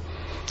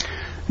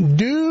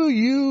 Do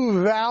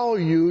you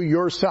value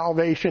your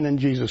salvation in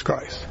Jesus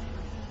Christ?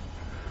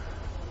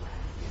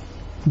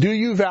 Do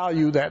you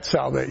value that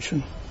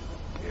salvation?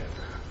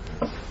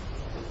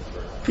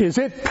 Is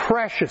it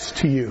precious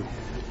to you?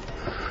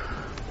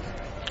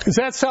 Is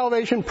that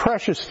salvation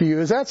precious to you?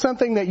 Is that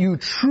something that you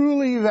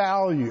truly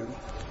value?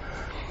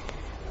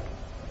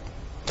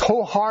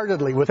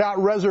 Wholeheartedly,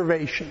 without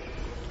reservation?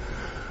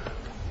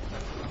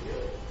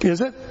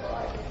 Is it?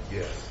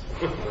 Yes.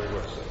 Very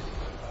much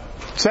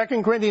so.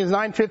 2 Corinthians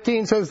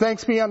 9:15 says,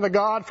 thanks be unto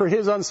God for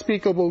His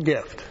unspeakable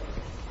gift.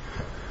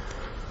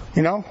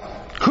 You know?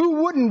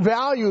 Who wouldn't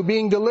value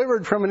being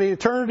delivered from an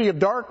eternity of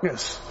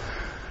darkness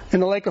in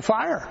the lake of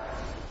fire?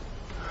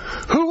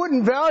 Who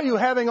wouldn't value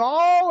having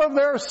all of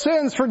their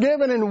sins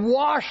forgiven and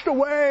washed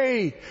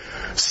away,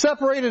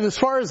 separated as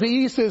far as the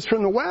east is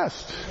from the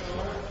west?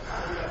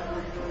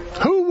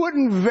 Who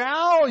wouldn't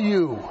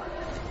value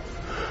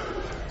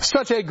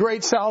such a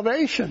great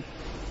salvation?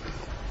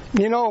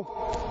 You know,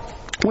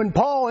 when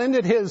Paul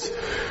ended his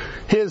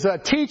his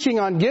teaching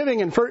on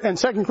giving in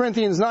 2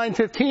 Corinthians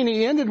 9:15,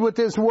 he ended with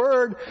this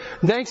word,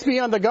 thanks be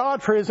unto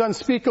God for his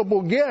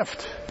unspeakable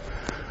gift.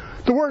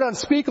 The word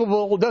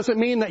unspeakable doesn't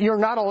mean that you're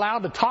not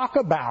allowed to talk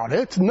about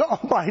it. No,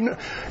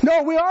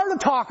 we are to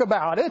talk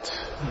about it.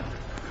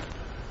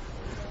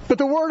 But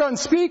the word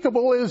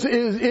unspeakable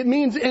it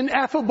means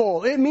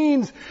ineffable. It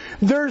means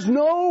there's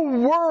no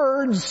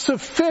words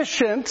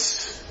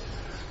sufficient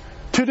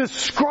to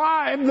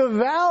describe the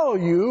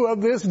value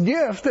of this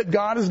gift that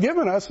God has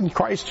given us in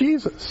Christ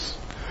Jesus.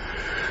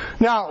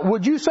 Now,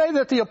 would you say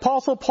that the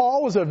Apostle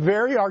Paul was a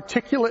very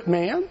articulate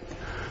man?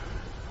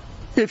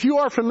 If you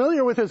are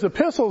familiar with his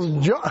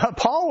epistles,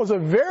 Paul was a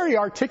very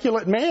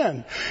articulate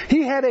man.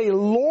 He had a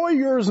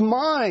lawyer's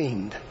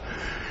mind.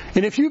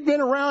 And if you've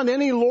been around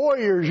any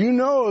lawyers, you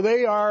know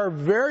they are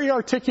very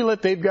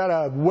articulate. They've got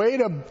a way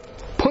to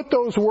put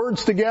those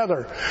words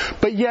together.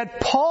 But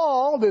yet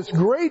Paul, this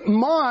great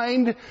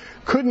mind,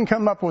 couldn't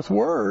come up with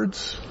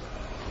words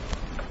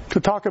to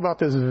talk about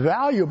this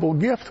valuable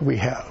gift we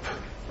have.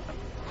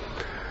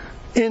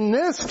 In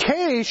this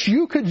case,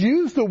 you could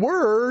use the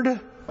word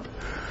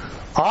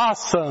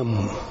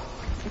awesome.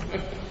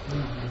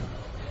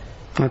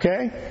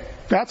 Okay?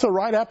 That's a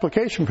right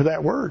application for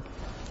that word.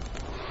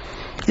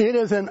 It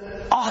is an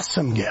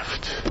awesome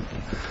gift.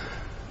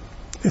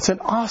 It's an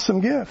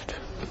awesome gift.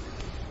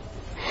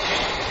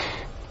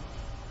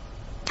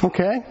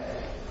 Okay?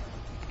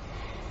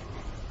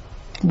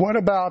 What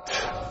about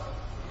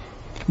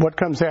what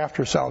comes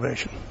after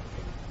salvation?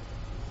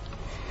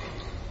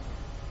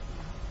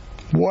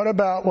 What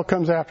about what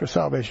comes after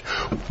salvation?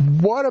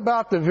 What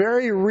about the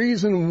very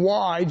reason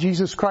why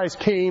Jesus Christ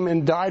came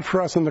and died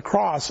for us on the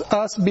cross?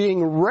 Us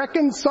being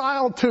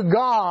reconciled to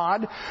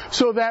God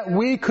so that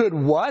we could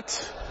what?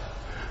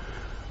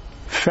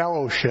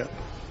 Fellowship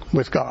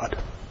with God.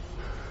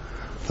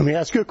 Let me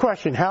ask you a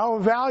question. How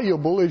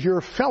valuable is your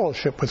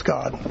fellowship with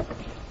God?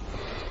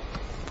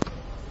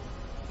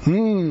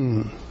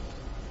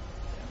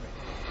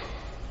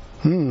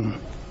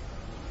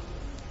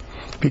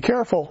 Be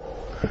careful.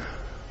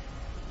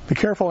 Be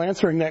careful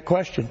answering that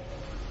question.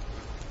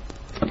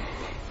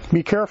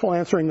 Be careful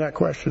answering that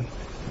question.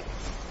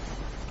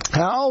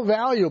 How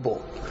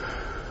valuable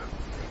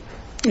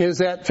is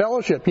that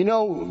fellowship? You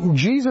know,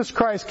 Jesus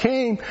Christ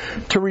came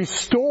to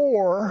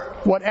restore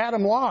what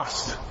Adam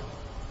lost.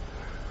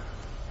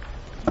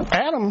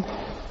 Adam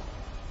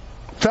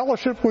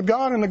fellowshiped with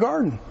God in the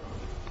garden,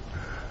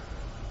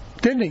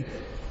 didn't he?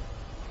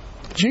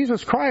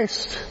 Jesus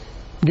Christ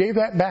gave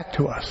that back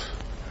to us.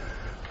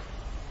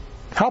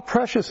 How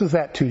precious is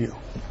that to you?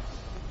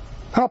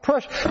 How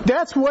precious.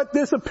 That's what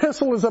this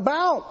epistle is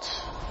about.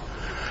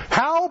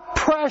 How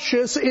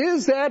precious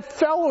is that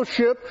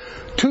fellowship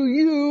to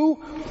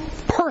you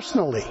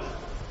personally?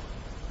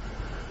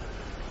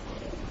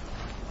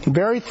 The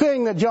very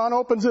thing that John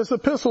opens this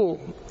epistle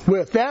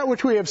with, that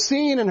which we have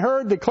seen and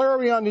heard declare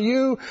we unto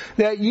you,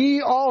 that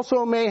ye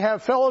also may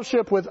have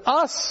fellowship with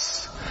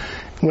us,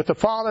 with the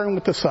Father and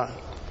with the Son.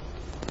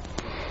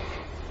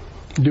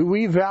 Do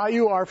we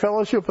value our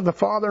fellowship with the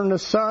Father and the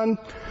Son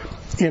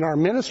in our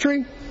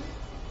ministry,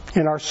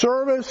 in our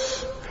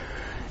service,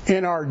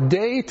 in our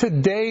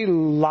day-to-day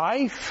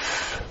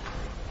life?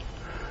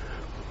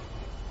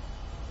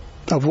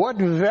 Of what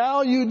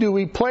value do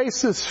we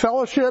place this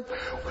fellowship?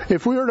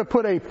 If we were to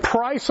put a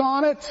price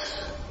on it,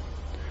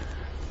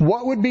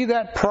 what would be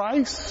that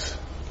price?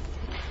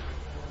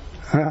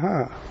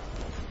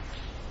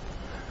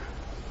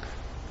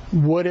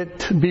 Would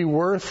it be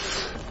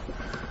worth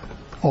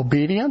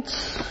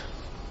obedience,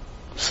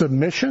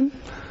 submission,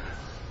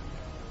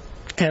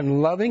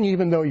 and loving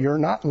even though you're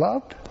not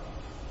loved?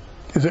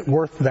 Is it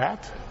worth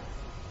that?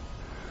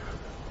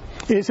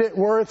 Is it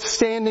worth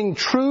standing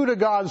true to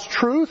God's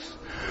truth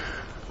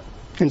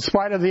in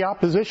spite of the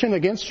opposition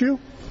against you?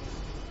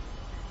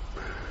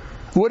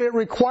 Would it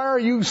require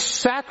you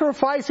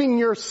sacrificing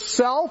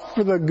yourself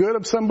for the good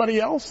of somebody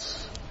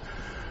else?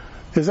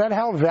 Is that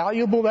how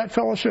valuable that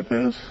fellowship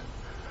is?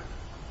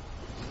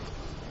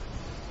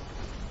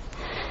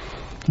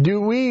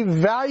 Do we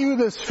value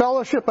this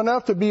fellowship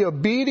enough to be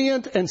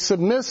obedient and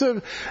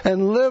submissive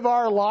and live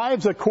our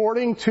lives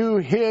according to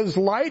His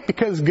light?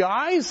 Because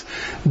guys,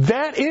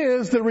 that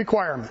is the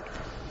requirement.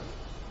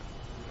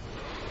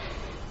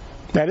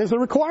 That is the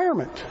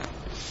requirement.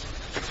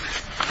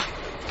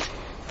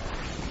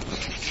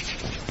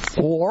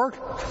 Or,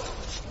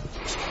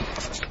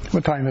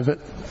 what time is it?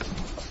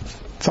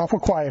 It's awful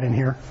quiet in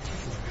here.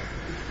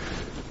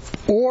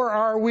 Or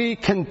are we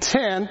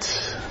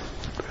content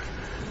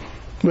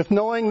with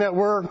knowing that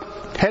we're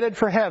headed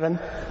for heaven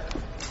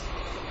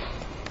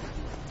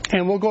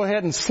and we'll go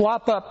ahead and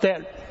slop up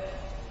that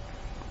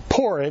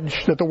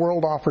porridge that the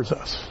world offers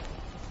us?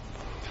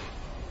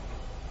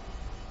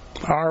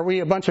 Are we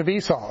a bunch of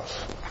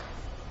Esau's?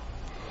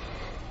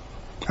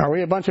 Are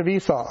we a bunch of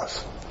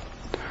Esau's?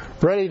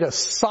 Ready to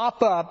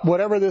sop up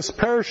whatever this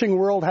perishing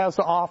world has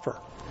to offer,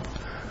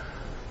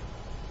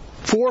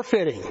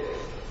 forfeiting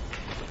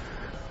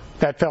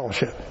that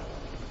fellowship?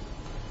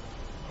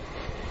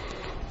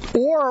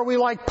 Or are we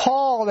like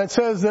Paul that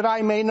says that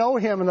I may know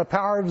Him in the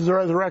power of His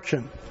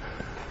resurrection?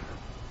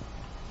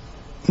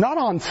 Not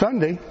on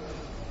Sunday,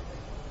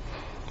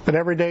 but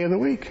every day of the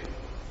week.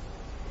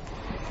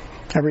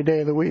 Every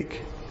day of the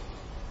week.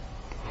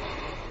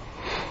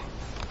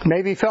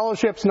 Maybe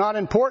fellowship's not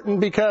important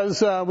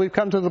because we've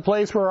come to the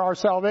place where our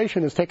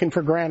salvation is taken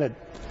for granted.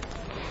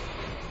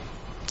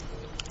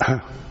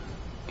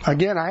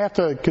 Again, I have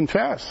to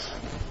confess,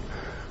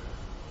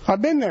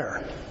 I've been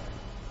there.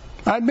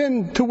 I've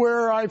been to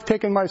where I've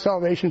taken my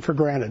salvation for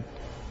granted.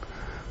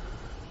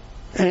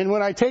 And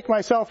when I take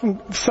my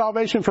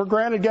salvation for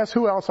granted, guess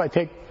who else I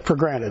take for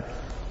granted?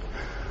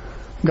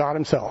 God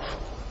Himself.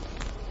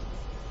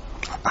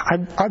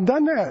 I've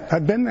done that.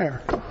 I've been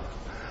there.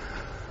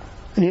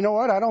 And you know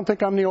what? I don't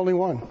think I'm the only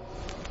one.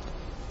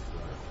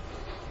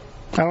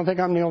 I don't think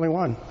I'm the only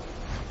one.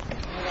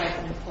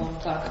 Like when Paul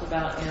talks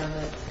about,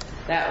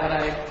 that what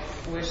I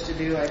wish to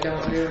do, I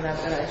don't do, and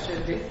that I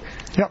should do.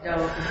 Yep.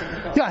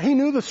 Yeah, he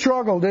knew the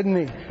struggle, didn't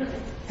he?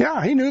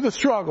 Yeah, he knew the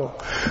struggle.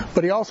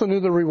 But he also knew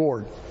the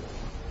reward.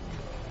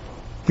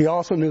 He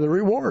also knew the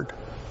reward.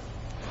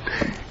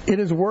 It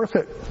is worth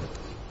it.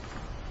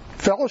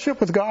 Fellowship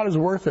with God is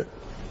worth it.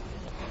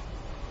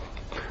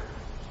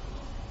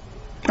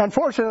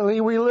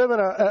 Unfortunately, we live in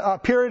a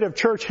period of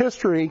church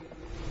history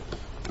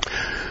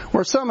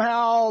where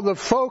somehow the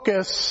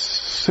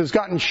focus has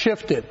gotten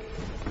shifted.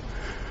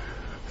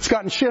 It's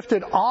gotten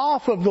shifted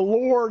off of the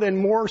Lord and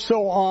more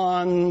so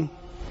on,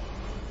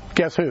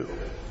 guess who?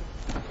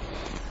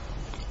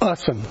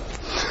 Usin.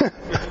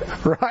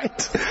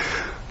 Right?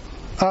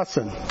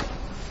 Usin.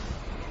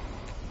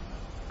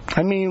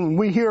 I mean,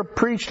 we hear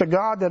preached a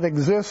God that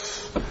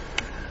exists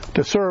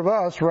to serve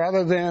us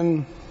rather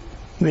than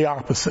the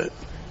opposite.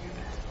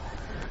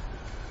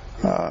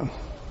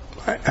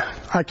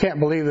 I can't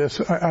believe this.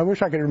 I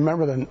wish I could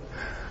remember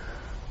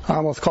I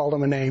almost called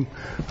him a name.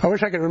 I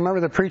wish I could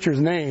remember the preacher's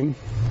name.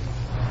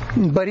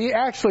 But he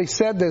actually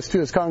said this to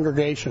his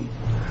congregation.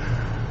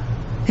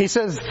 He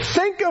says,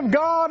 think of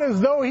God as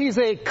though He's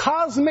a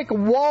cosmic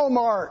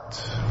Walmart.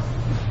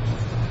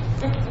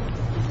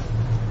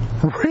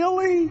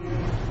 Really?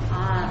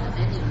 The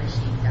vending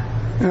machine guy.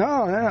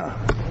 Oh, yeah.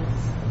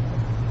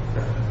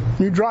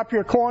 You drop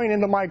your coin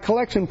into my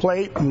collection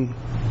plate and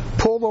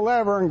pull the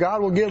lever and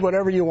God will give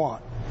whatever you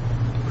want.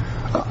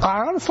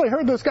 I honestly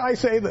heard this guy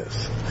say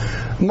this.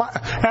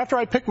 After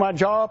I picked my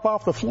jaw up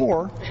off the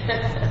floor,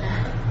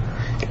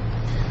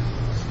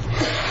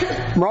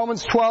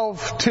 Romans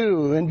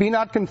 12:2, and be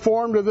not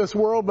conformed to this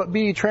world, but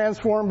be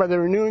transformed by the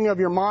renewing of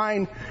your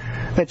mind,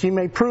 that ye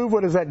may prove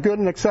what is that good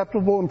and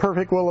acceptable and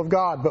perfect will of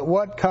God. But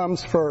what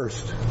comes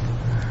first?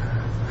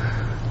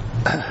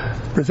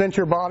 Present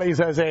your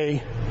bodies as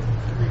a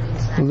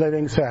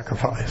living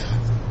sacrifice.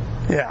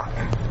 Yeah.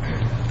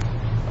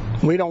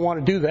 We don't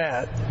want to do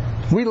that.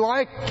 We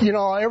like,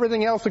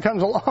 everything else that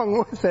comes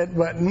along with it,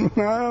 but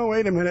no,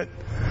 wait a minute.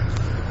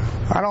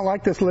 I don't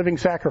like this living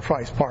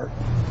sacrifice part.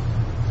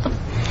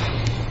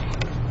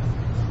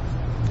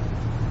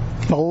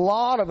 A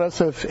lot of us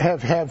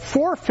have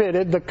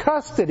forfeited the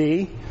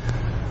custody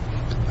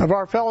of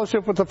our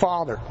fellowship with the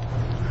Father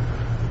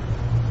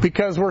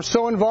because we're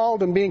so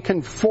involved in being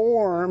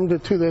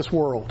conformed to this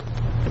world.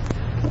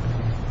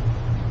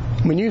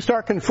 When you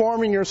start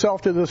conforming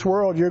yourself to this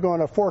world, you're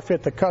going to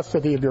forfeit the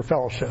custody of your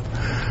fellowship.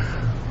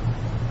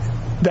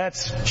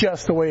 That's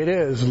just the way it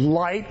is.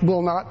 Light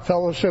will not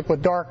fellowship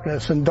with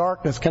darkness, and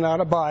darkness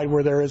cannot abide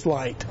where there is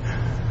light.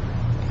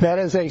 That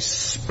is a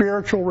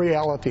spiritual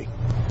reality.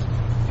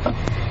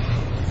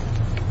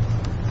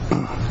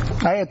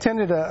 I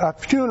attended a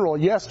funeral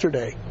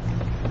yesterday.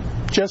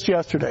 Just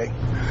yesterday.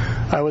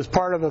 I was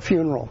part of a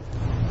funeral.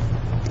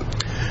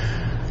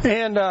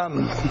 And,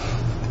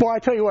 I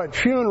tell you what,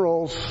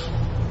 funerals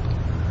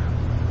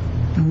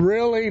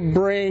really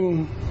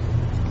bring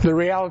the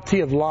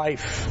reality of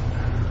life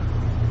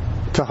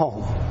to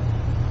home.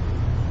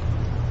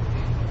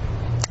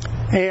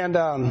 And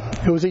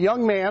it was a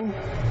young man.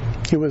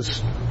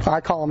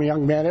 I call him a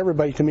young man.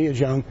 Everybody to me is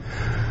young.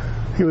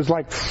 He was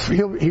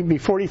he'd be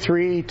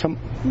 43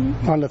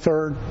 on the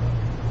 3rd.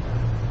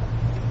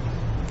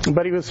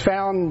 But he was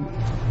found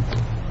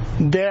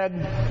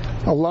dead,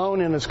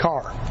 alone in his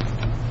car.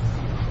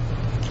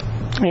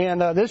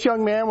 And this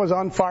young man was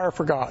on fire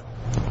for God.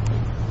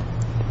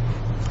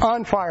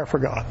 On fire for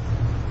God.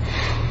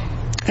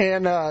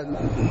 And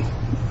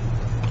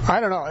I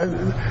don't know.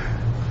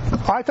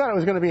 I thought it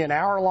was going to be an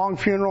hour-long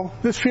funeral.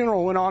 This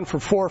funeral went on for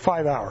 4 or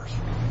 5 hours.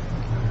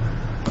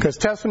 Because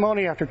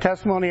testimony after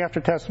testimony after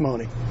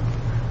testimony.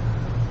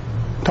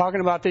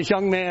 Talking about this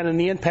young man and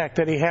the impact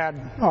that he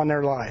had on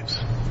their lives.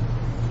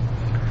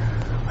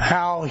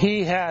 How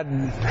he had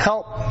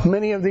helped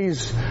many of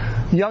these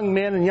young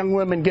men and young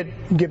women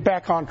get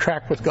back on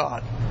track with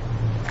God.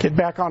 Get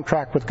back on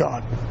track with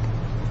God.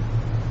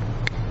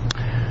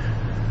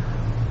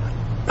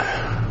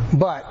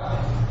 But,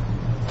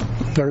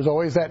 there's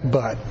always that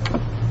but.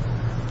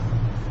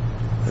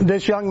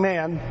 This young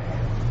man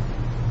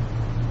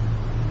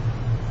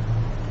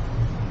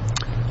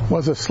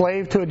was a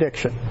slave to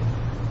addiction.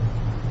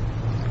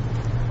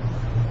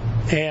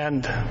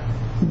 And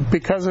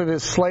because of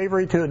his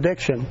slavery to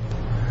addiction,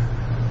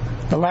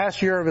 the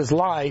last year of his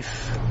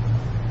life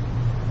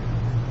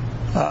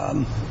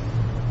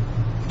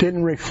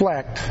didn't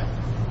reflect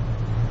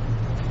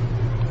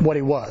what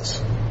he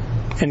was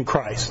in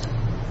Christ.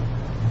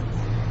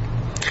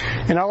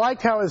 And I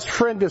liked how his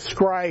friend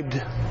described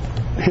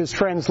his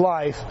friend's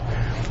life.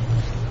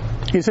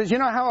 He says, you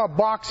know how a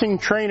boxing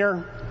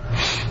trainer,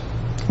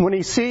 when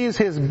he sees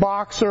his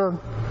boxer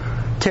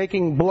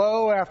taking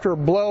blow after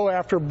blow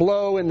after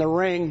blow in the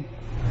ring,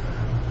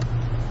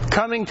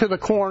 coming to the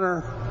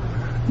corner,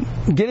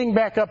 getting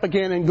back up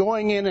again and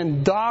going in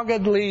and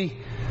doggedly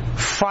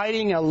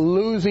fighting a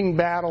losing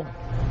battle.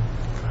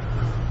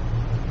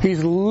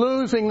 He's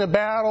losing the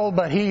battle,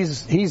 but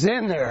he's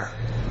in there.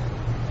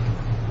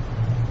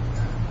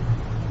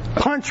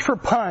 Punch for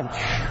punch.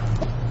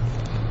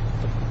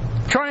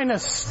 Trying to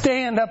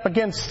stand up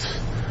against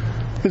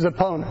his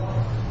opponent.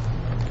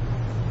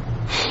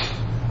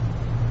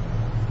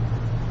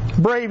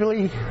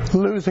 Bravely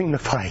losing the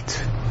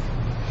fight.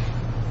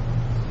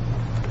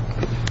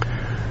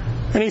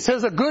 And he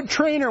says a good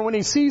trainer, when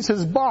he sees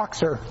his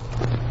boxer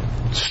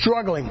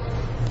struggling,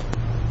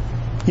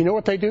 you know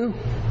what they do?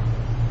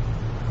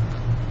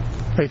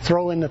 They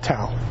throw in the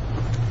towel.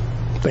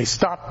 They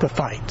stop the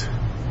fight.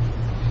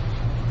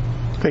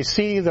 They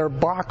see their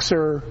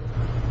boxer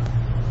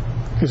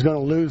is going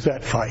to lose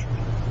that fight,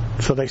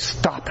 so they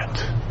stop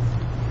it.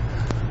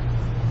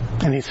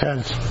 And he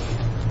says,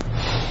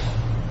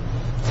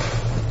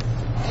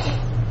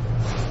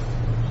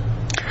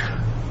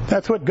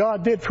 that's what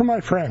God did for my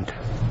friend.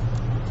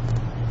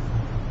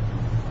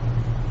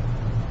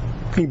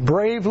 He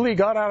bravely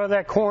got out of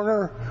that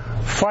corner,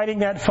 fighting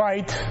that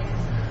fight,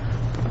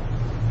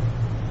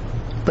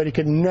 but he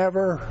could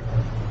never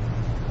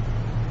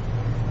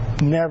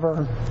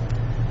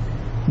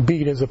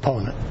beat his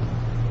opponent.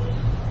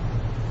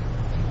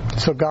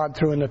 So God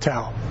threw in the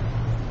towel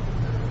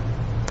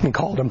and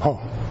called him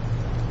home.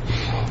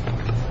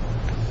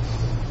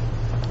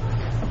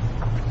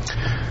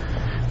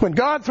 When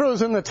God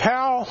throws in the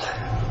towel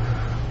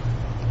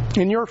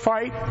in your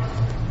fight,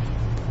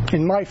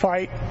 in my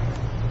fight,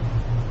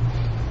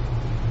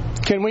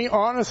 can we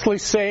honestly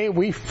say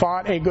we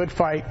fought a good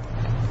fight?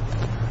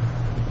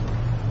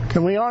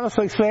 Can we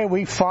honestly say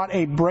we fought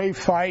a brave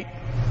fight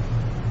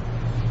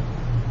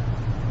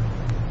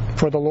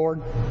for the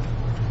Lord?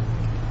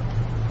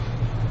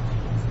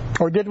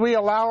 Or did we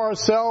allow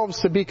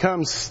ourselves to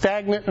become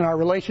stagnant in our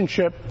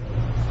relationship,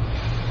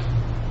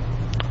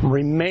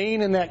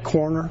 remain in that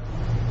corner,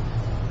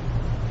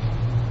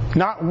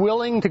 not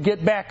willing to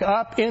get back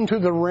up into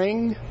the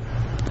ring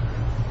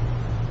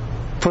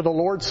for the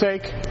Lord's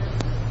sake?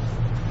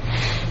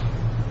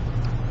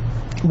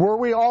 Were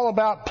we all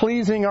about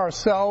pleasing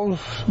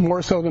ourselves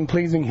more so than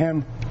pleasing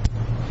Him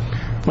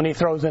when He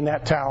throws in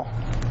that towel?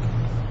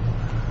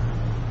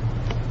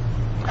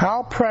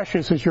 How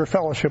precious is your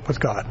fellowship with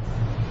God?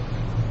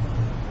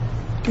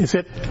 Is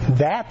it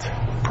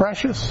that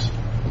precious?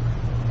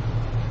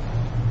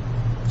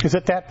 Is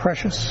it that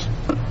precious?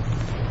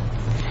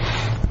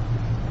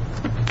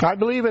 I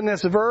believe in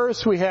this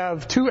verse we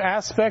have two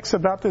aspects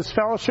about this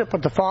fellowship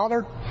with the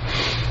Father.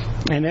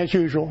 And as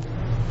usual,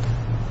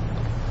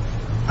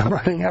 I'm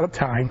running out of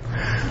time.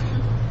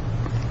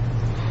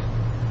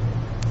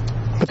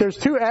 But there's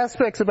two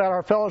aspects about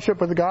our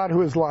fellowship with God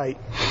who is light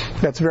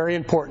that's very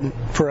important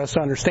for us to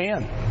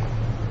understand.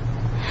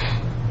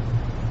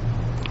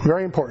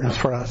 Very important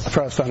for us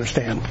to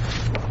understand.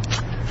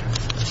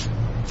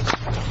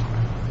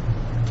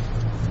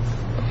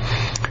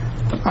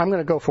 I'm going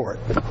to go for it.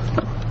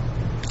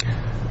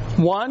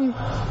 One,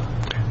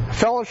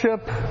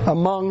 fellowship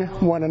among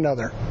one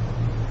another.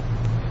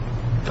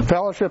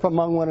 Fellowship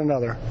among one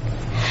another.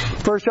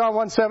 1 John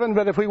 1:7,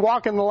 but if we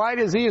walk in the light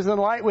as He is in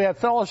the light, we have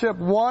fellowship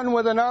one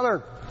with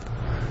another.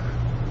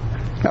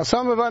 Now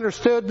some have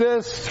understood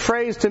this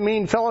phrase to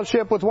mean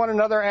fellowship with one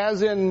another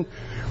as in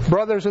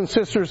brothers and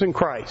sisters in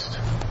Christ.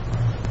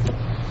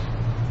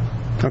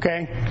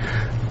 Okay?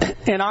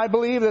 And I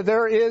believe that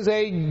there is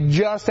a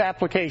just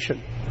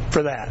application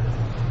for that.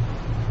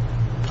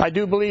 I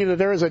do believe that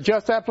there is a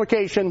just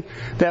application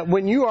that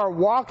when you are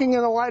walking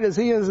in the light as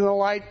He is in the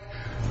light,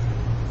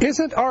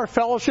 isn't our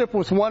fellowship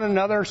with one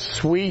another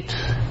sweet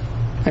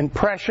and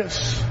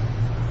precious?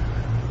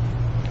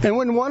 And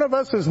when one of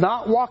us is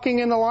not walking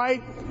in the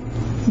light,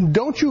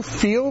 don't you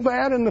feel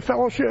that in the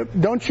fellowship?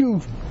 Don't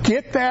you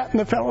get that in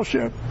the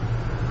fellowship?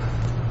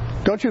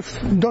 Don't you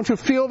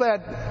feel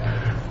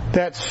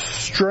that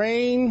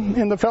strain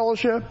in the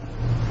fellowship?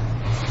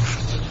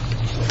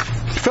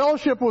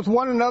 Fellowship with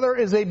one another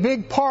is a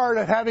big part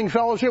of having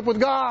fellowship with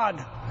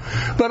God.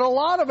 But a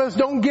lot of us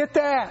don't get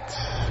that.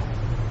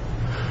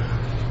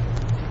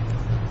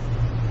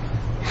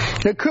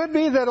 It could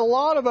be that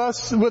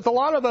with a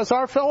lot of us,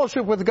 our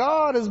fellowship with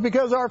God is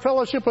because our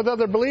fellowship with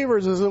other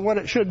believers isn't what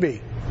it should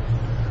be.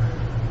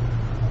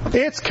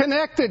 It's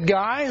connected,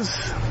 guys.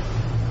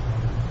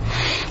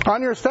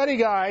 On your study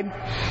guide,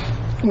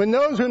 when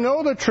those who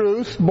know the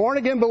truth, born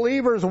again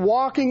believers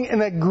walking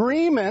in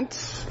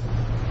agreement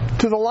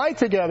to the light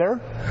together,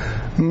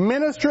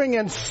 ministering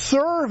and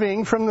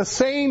serving from the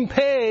same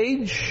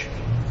page,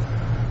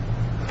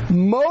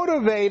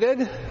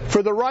 motivated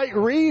for the right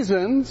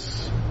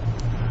reasons,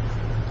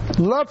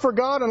 love for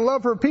God and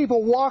love for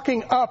people,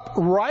 walking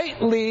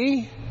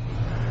uprightly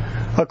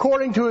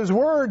according to His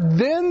Word,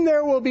 then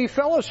there will be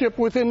fellowship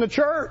within the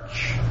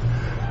church.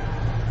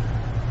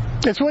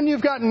 It's when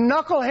you've got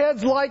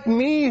knuckleheads like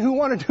me who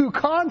want to do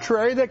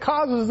contrary that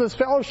causes this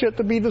fellowship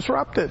to be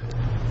disrupted.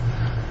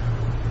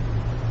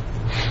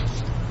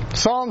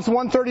 Psalms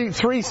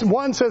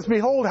 133:1 says,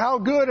 "Behold, how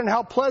good and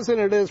how pleasant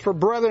it is for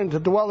brethren to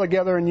dwell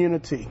together in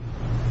unity."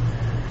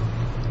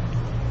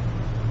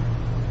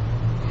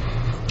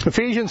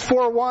 Ephesians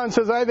 4:1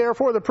 says, "I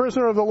therefore, the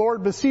prisoner of the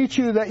Lord, beseech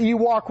you that ye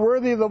walk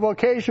worthy of the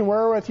vocation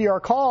wherewith ye are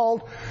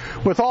called,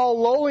 with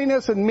all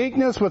lowliness and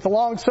meekness, with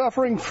long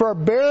suffering,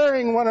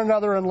 forbearing one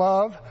another in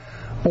love."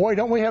 Boy,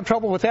 don't we have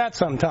trouble with that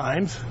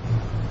sometimes.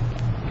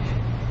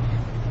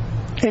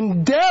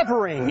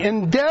 Endeavoring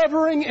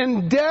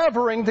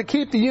to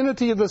keep the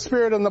unity of the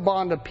Spirit and the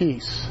bond of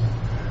peace.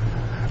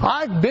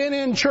 I've been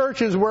in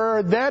churches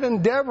where that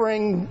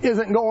endeavoring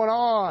isn't going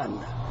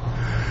on,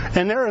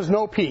 and there is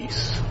no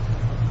peace.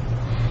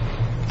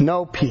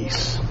 No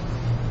peace.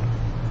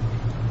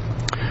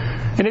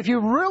 And if you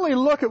really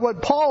look at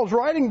what Paul's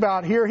writing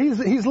about here,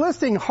 he's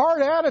listing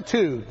hard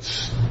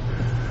attitudes.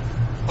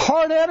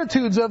 Hard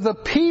attitudes of the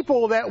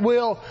people that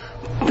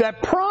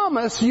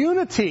promise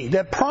unity,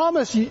 that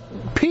promise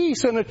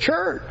peace in a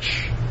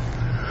church.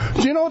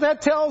 Do you know what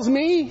that tells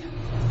me?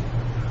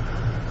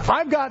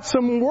 I've got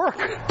some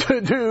work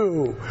to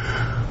do.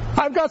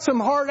 I've got some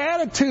hard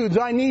attitudes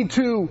I need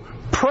to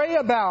pray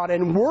about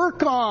and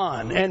work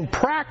on and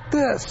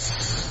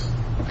practice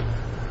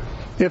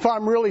if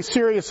I'm really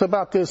serious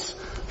about this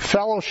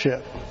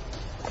fellowship.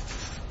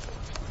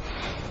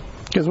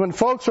 Because when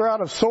folks are out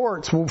of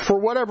sorts, for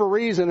whatever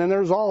reason, and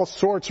there's all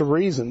sorts of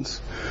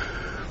reasons,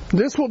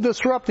 this will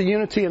disrupt the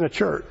unity in a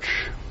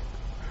church.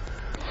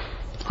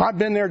 I've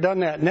been there, done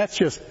that, and that's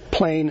just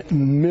plain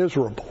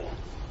miserable.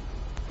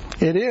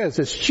 It is.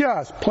 It's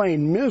just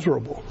plain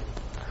miserable.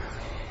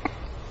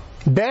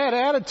 Bad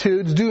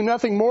attitudes do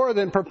nothing more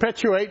than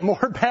perpetuate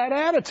more bad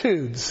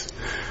attitudes.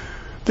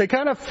 They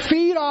kind of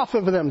feed off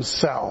of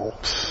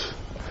themselves.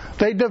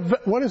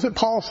 What does it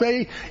Paul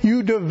say?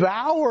 You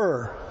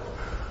devour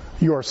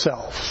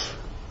yourself.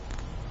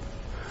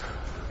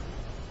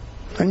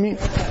 I mean,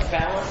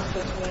 balance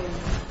between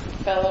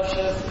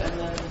fellowship and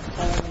then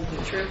telling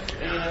the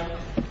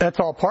truth. That's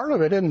all part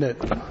of it, isn't it?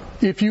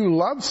 If you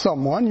love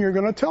someone, you're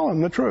going to tell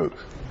them the truth,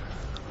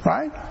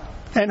 right?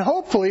 And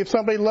hopefully, if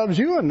somebody loves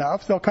you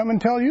enough, they'll come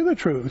and tell you the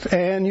truth,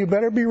 and you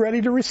better be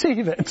ready to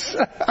receive it.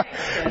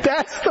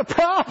 That's the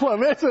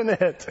problem, isn't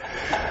it?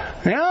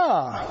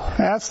 Yeah,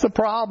 that's the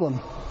problem.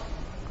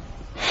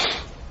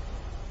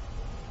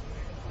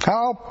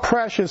 How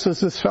precious is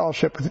this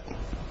fellowship?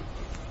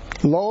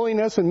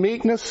 Lowliness and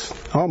meekness.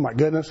 Oh my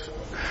goodness.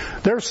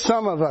 There's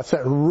some of us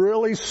that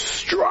really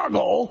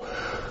struggle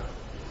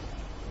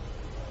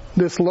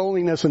this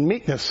lowliness and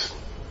meekness.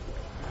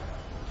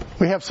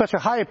 We have such a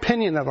high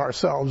opinion of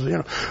ourselves.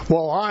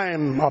 Well,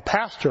 I'm a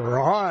pastor,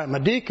 or I'm a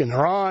deacon,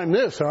 or I'm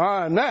this, or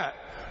I'm that.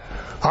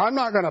 I'm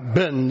not going to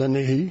bend the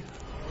knee.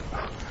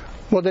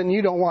 Well, then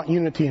you don't want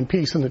unity and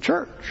peace in the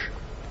church.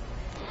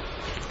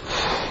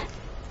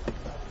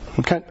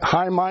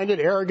 High-minded,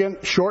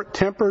 arrogant,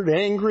 short-tempered,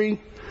 angry.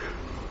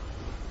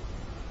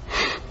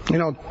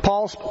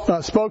 Paul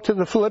spoke to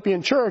the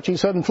Philippian church. He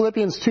said in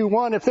Philippians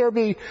 2:1,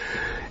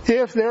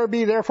 if there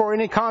be therefore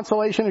any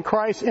consolation in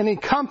Christ, any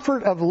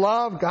comfort of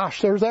love,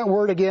 gosh, there's that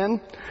word again.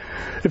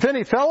 If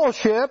any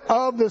fellowship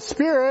of the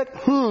Spirit,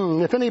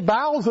 if any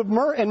bowels of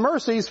and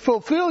mercies,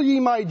 fulfill ye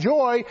my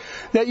joy,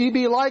 that ye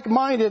be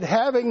like-minded,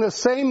 having the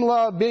same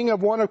love, being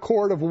of one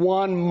accord, of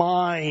one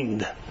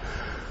mind.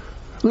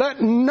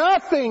 Let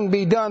nothing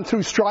be done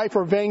through strife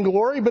or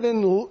vainglory, but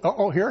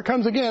here it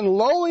comes again,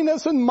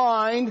 lowliness in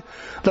mind,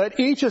 let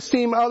each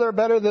esteem other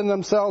better than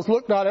themselves.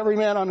 Look not every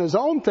man on his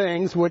own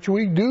things, which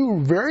we do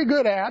very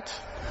good at,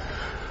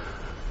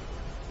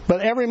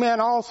 but every man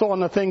also on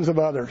the things of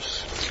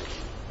others.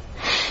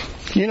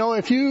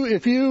 If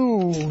you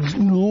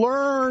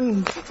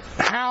learn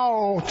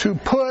how to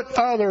put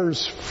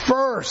others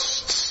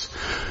first,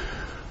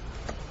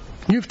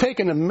 you've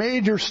taken a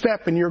major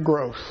step in your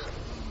growth.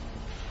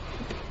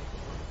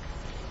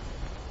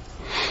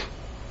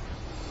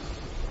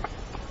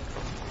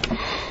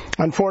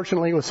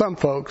 Unfortunately, with some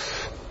folks,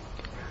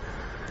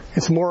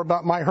 it's more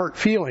about my hurt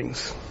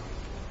feelings.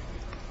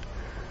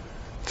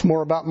 It's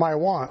more about my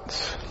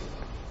wants.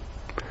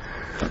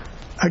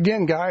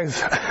 Again,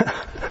 guys,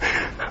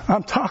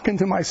 I'm talking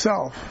to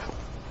myself.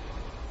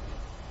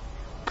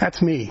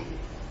 That's me.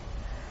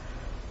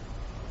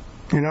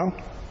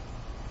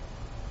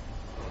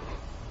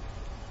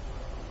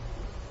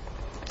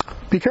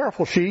 Be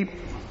careful, sheep.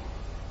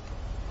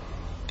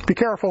 Be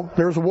careful.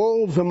 There's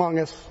wolves among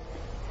us.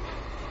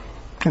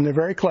 And they're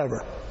very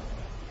clever.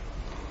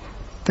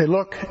 They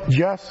look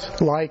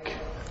just like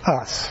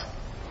us.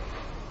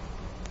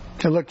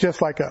 to look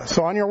just like us.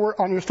 So on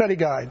your study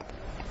guide,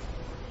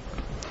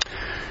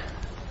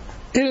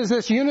 it is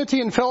this unity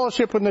and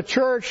fellowship in the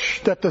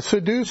church that the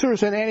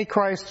seducers and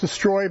Antichrist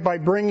destroy by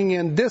bringing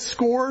in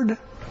discord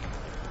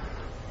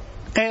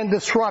and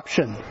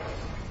disruption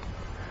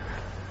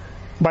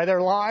by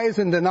their lies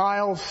and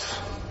denials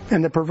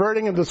and the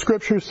perverting of the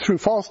scriptures through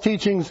false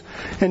teachings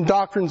and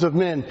doctrines of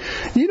men.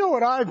 You know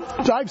what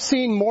I've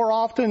seen more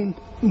often,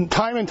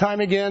 time and time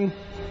again?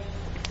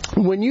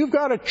 When you've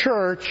got a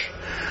church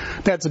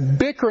that's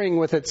bickering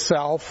with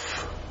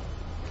itself,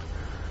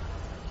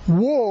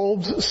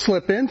 wolves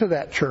slip into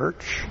that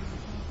church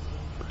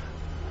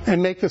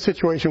and make the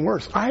situation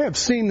worse. I have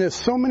seen this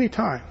so many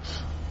times.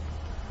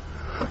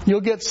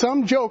 You'll get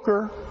some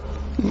joker,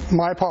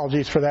 my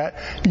apologies for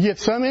that, you get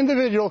some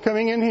individual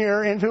coming in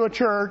here into a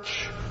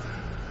church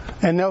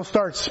and they'll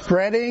start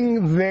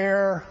spreading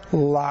their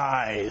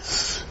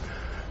lies.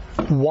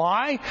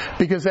 Why?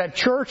 Because that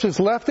church has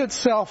left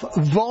itself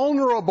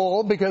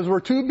vulnerable because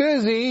we're too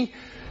busy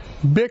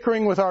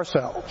bickering with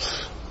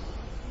ourselves.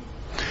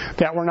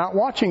 That we're not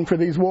watching for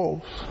these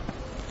wolves.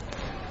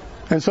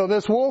 And so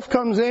this wolf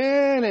comes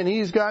in and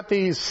he's got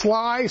these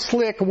sly,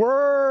 slick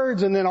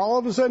words, and then all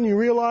of a sudden you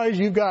realize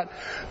you've got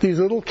these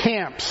little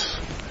camps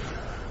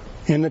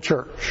in the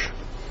church.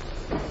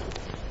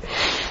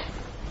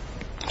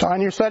 So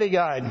on your study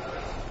guide,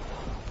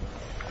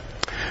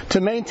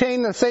 to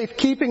maintain the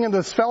safekeeping of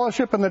this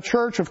fellowship in the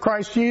church of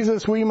Christ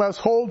Jesus, we must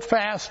hold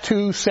fast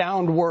to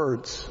sound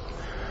words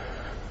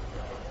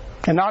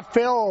and not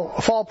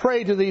fall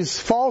prey to these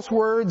false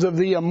words of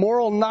the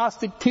immoral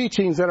Gnostic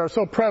teachings that are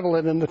so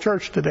prevalent in the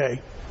church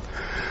today.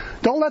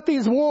 Don't let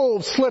these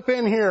wolves slip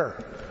in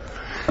here.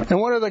 And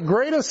one of the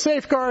greatest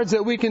safeguards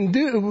that we can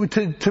do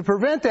to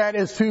prevent that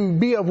is to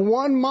be of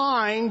one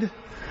mind,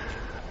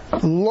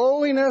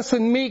 lowliness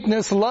and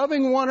meekness,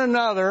 loving one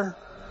another,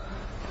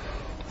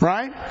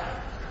 right?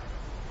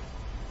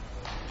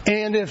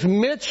 And if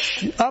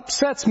Mitch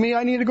upsets me,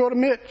 I need to go to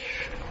Mitch.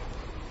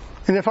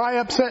 And if I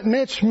upset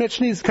Mitch,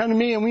 Mitch needs to come to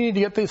me and we need to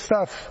get this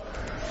stuff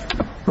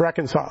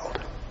reconciled.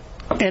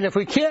 And if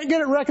we can't get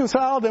it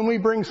reconciled, then we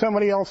bring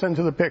somebody else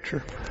into the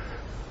picture.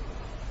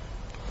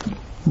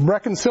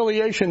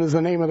 Reconciliation is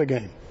the name of the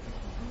game.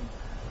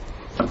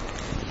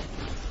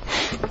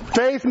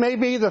 Faith may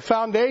be the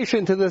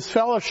foundation to this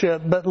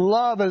fellowship, but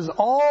love is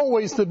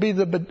always to be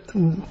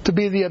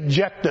the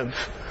objective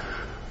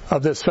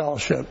of this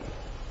fellowship.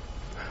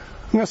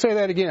 I'm going to say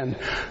that again.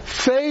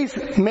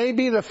 Faith may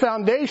be the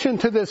foundation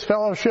to this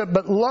fellowship,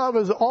 but love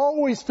is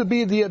always to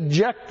be the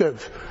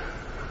objective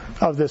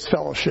of this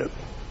fellowship.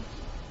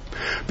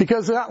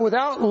 Because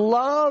without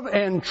love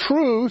and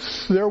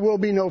truth, there will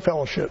be no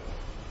fellowship.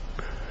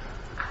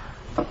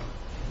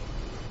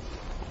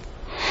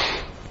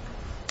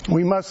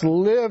 We must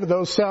live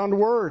those sound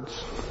words.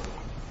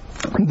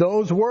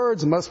 Those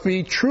words must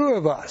be true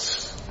of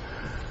us.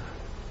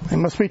 They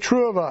must be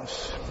true of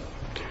us.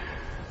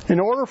 In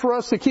order for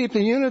us to keep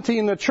the unity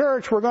in the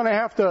church, we're going to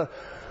have to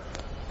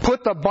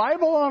put the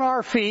Bible on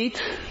our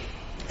feet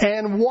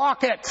and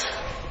walk it.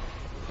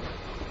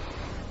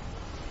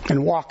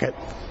 And walk it.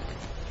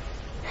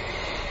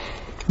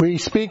 We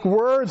speak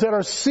words that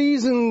are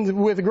seasoned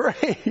with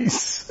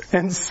grace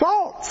and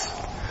salt.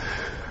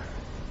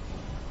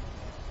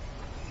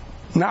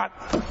 Not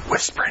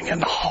whispering in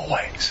the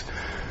hallways.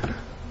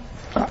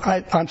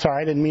 I'm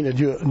sorry, I didn't mean to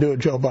do a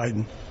Joe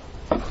Biden.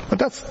 But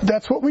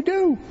that's what we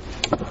do.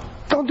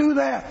 Don't do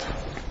that.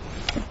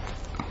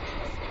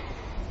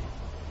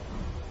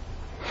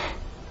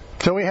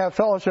 So we have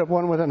fellowship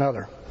one with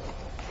another.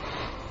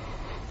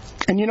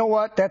 And you know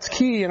what? That's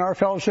key in our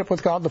fellowship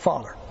with God the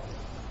Father.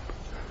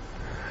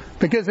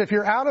 Because if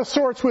you're out of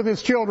sorts with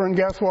His children,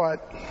 guess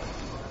what?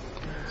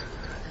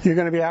 You're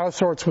going to be out of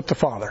sorts with the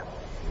Father.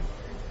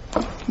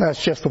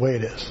 That's just the way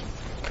it is.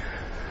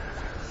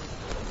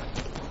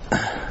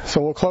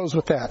 So we'll close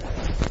with that.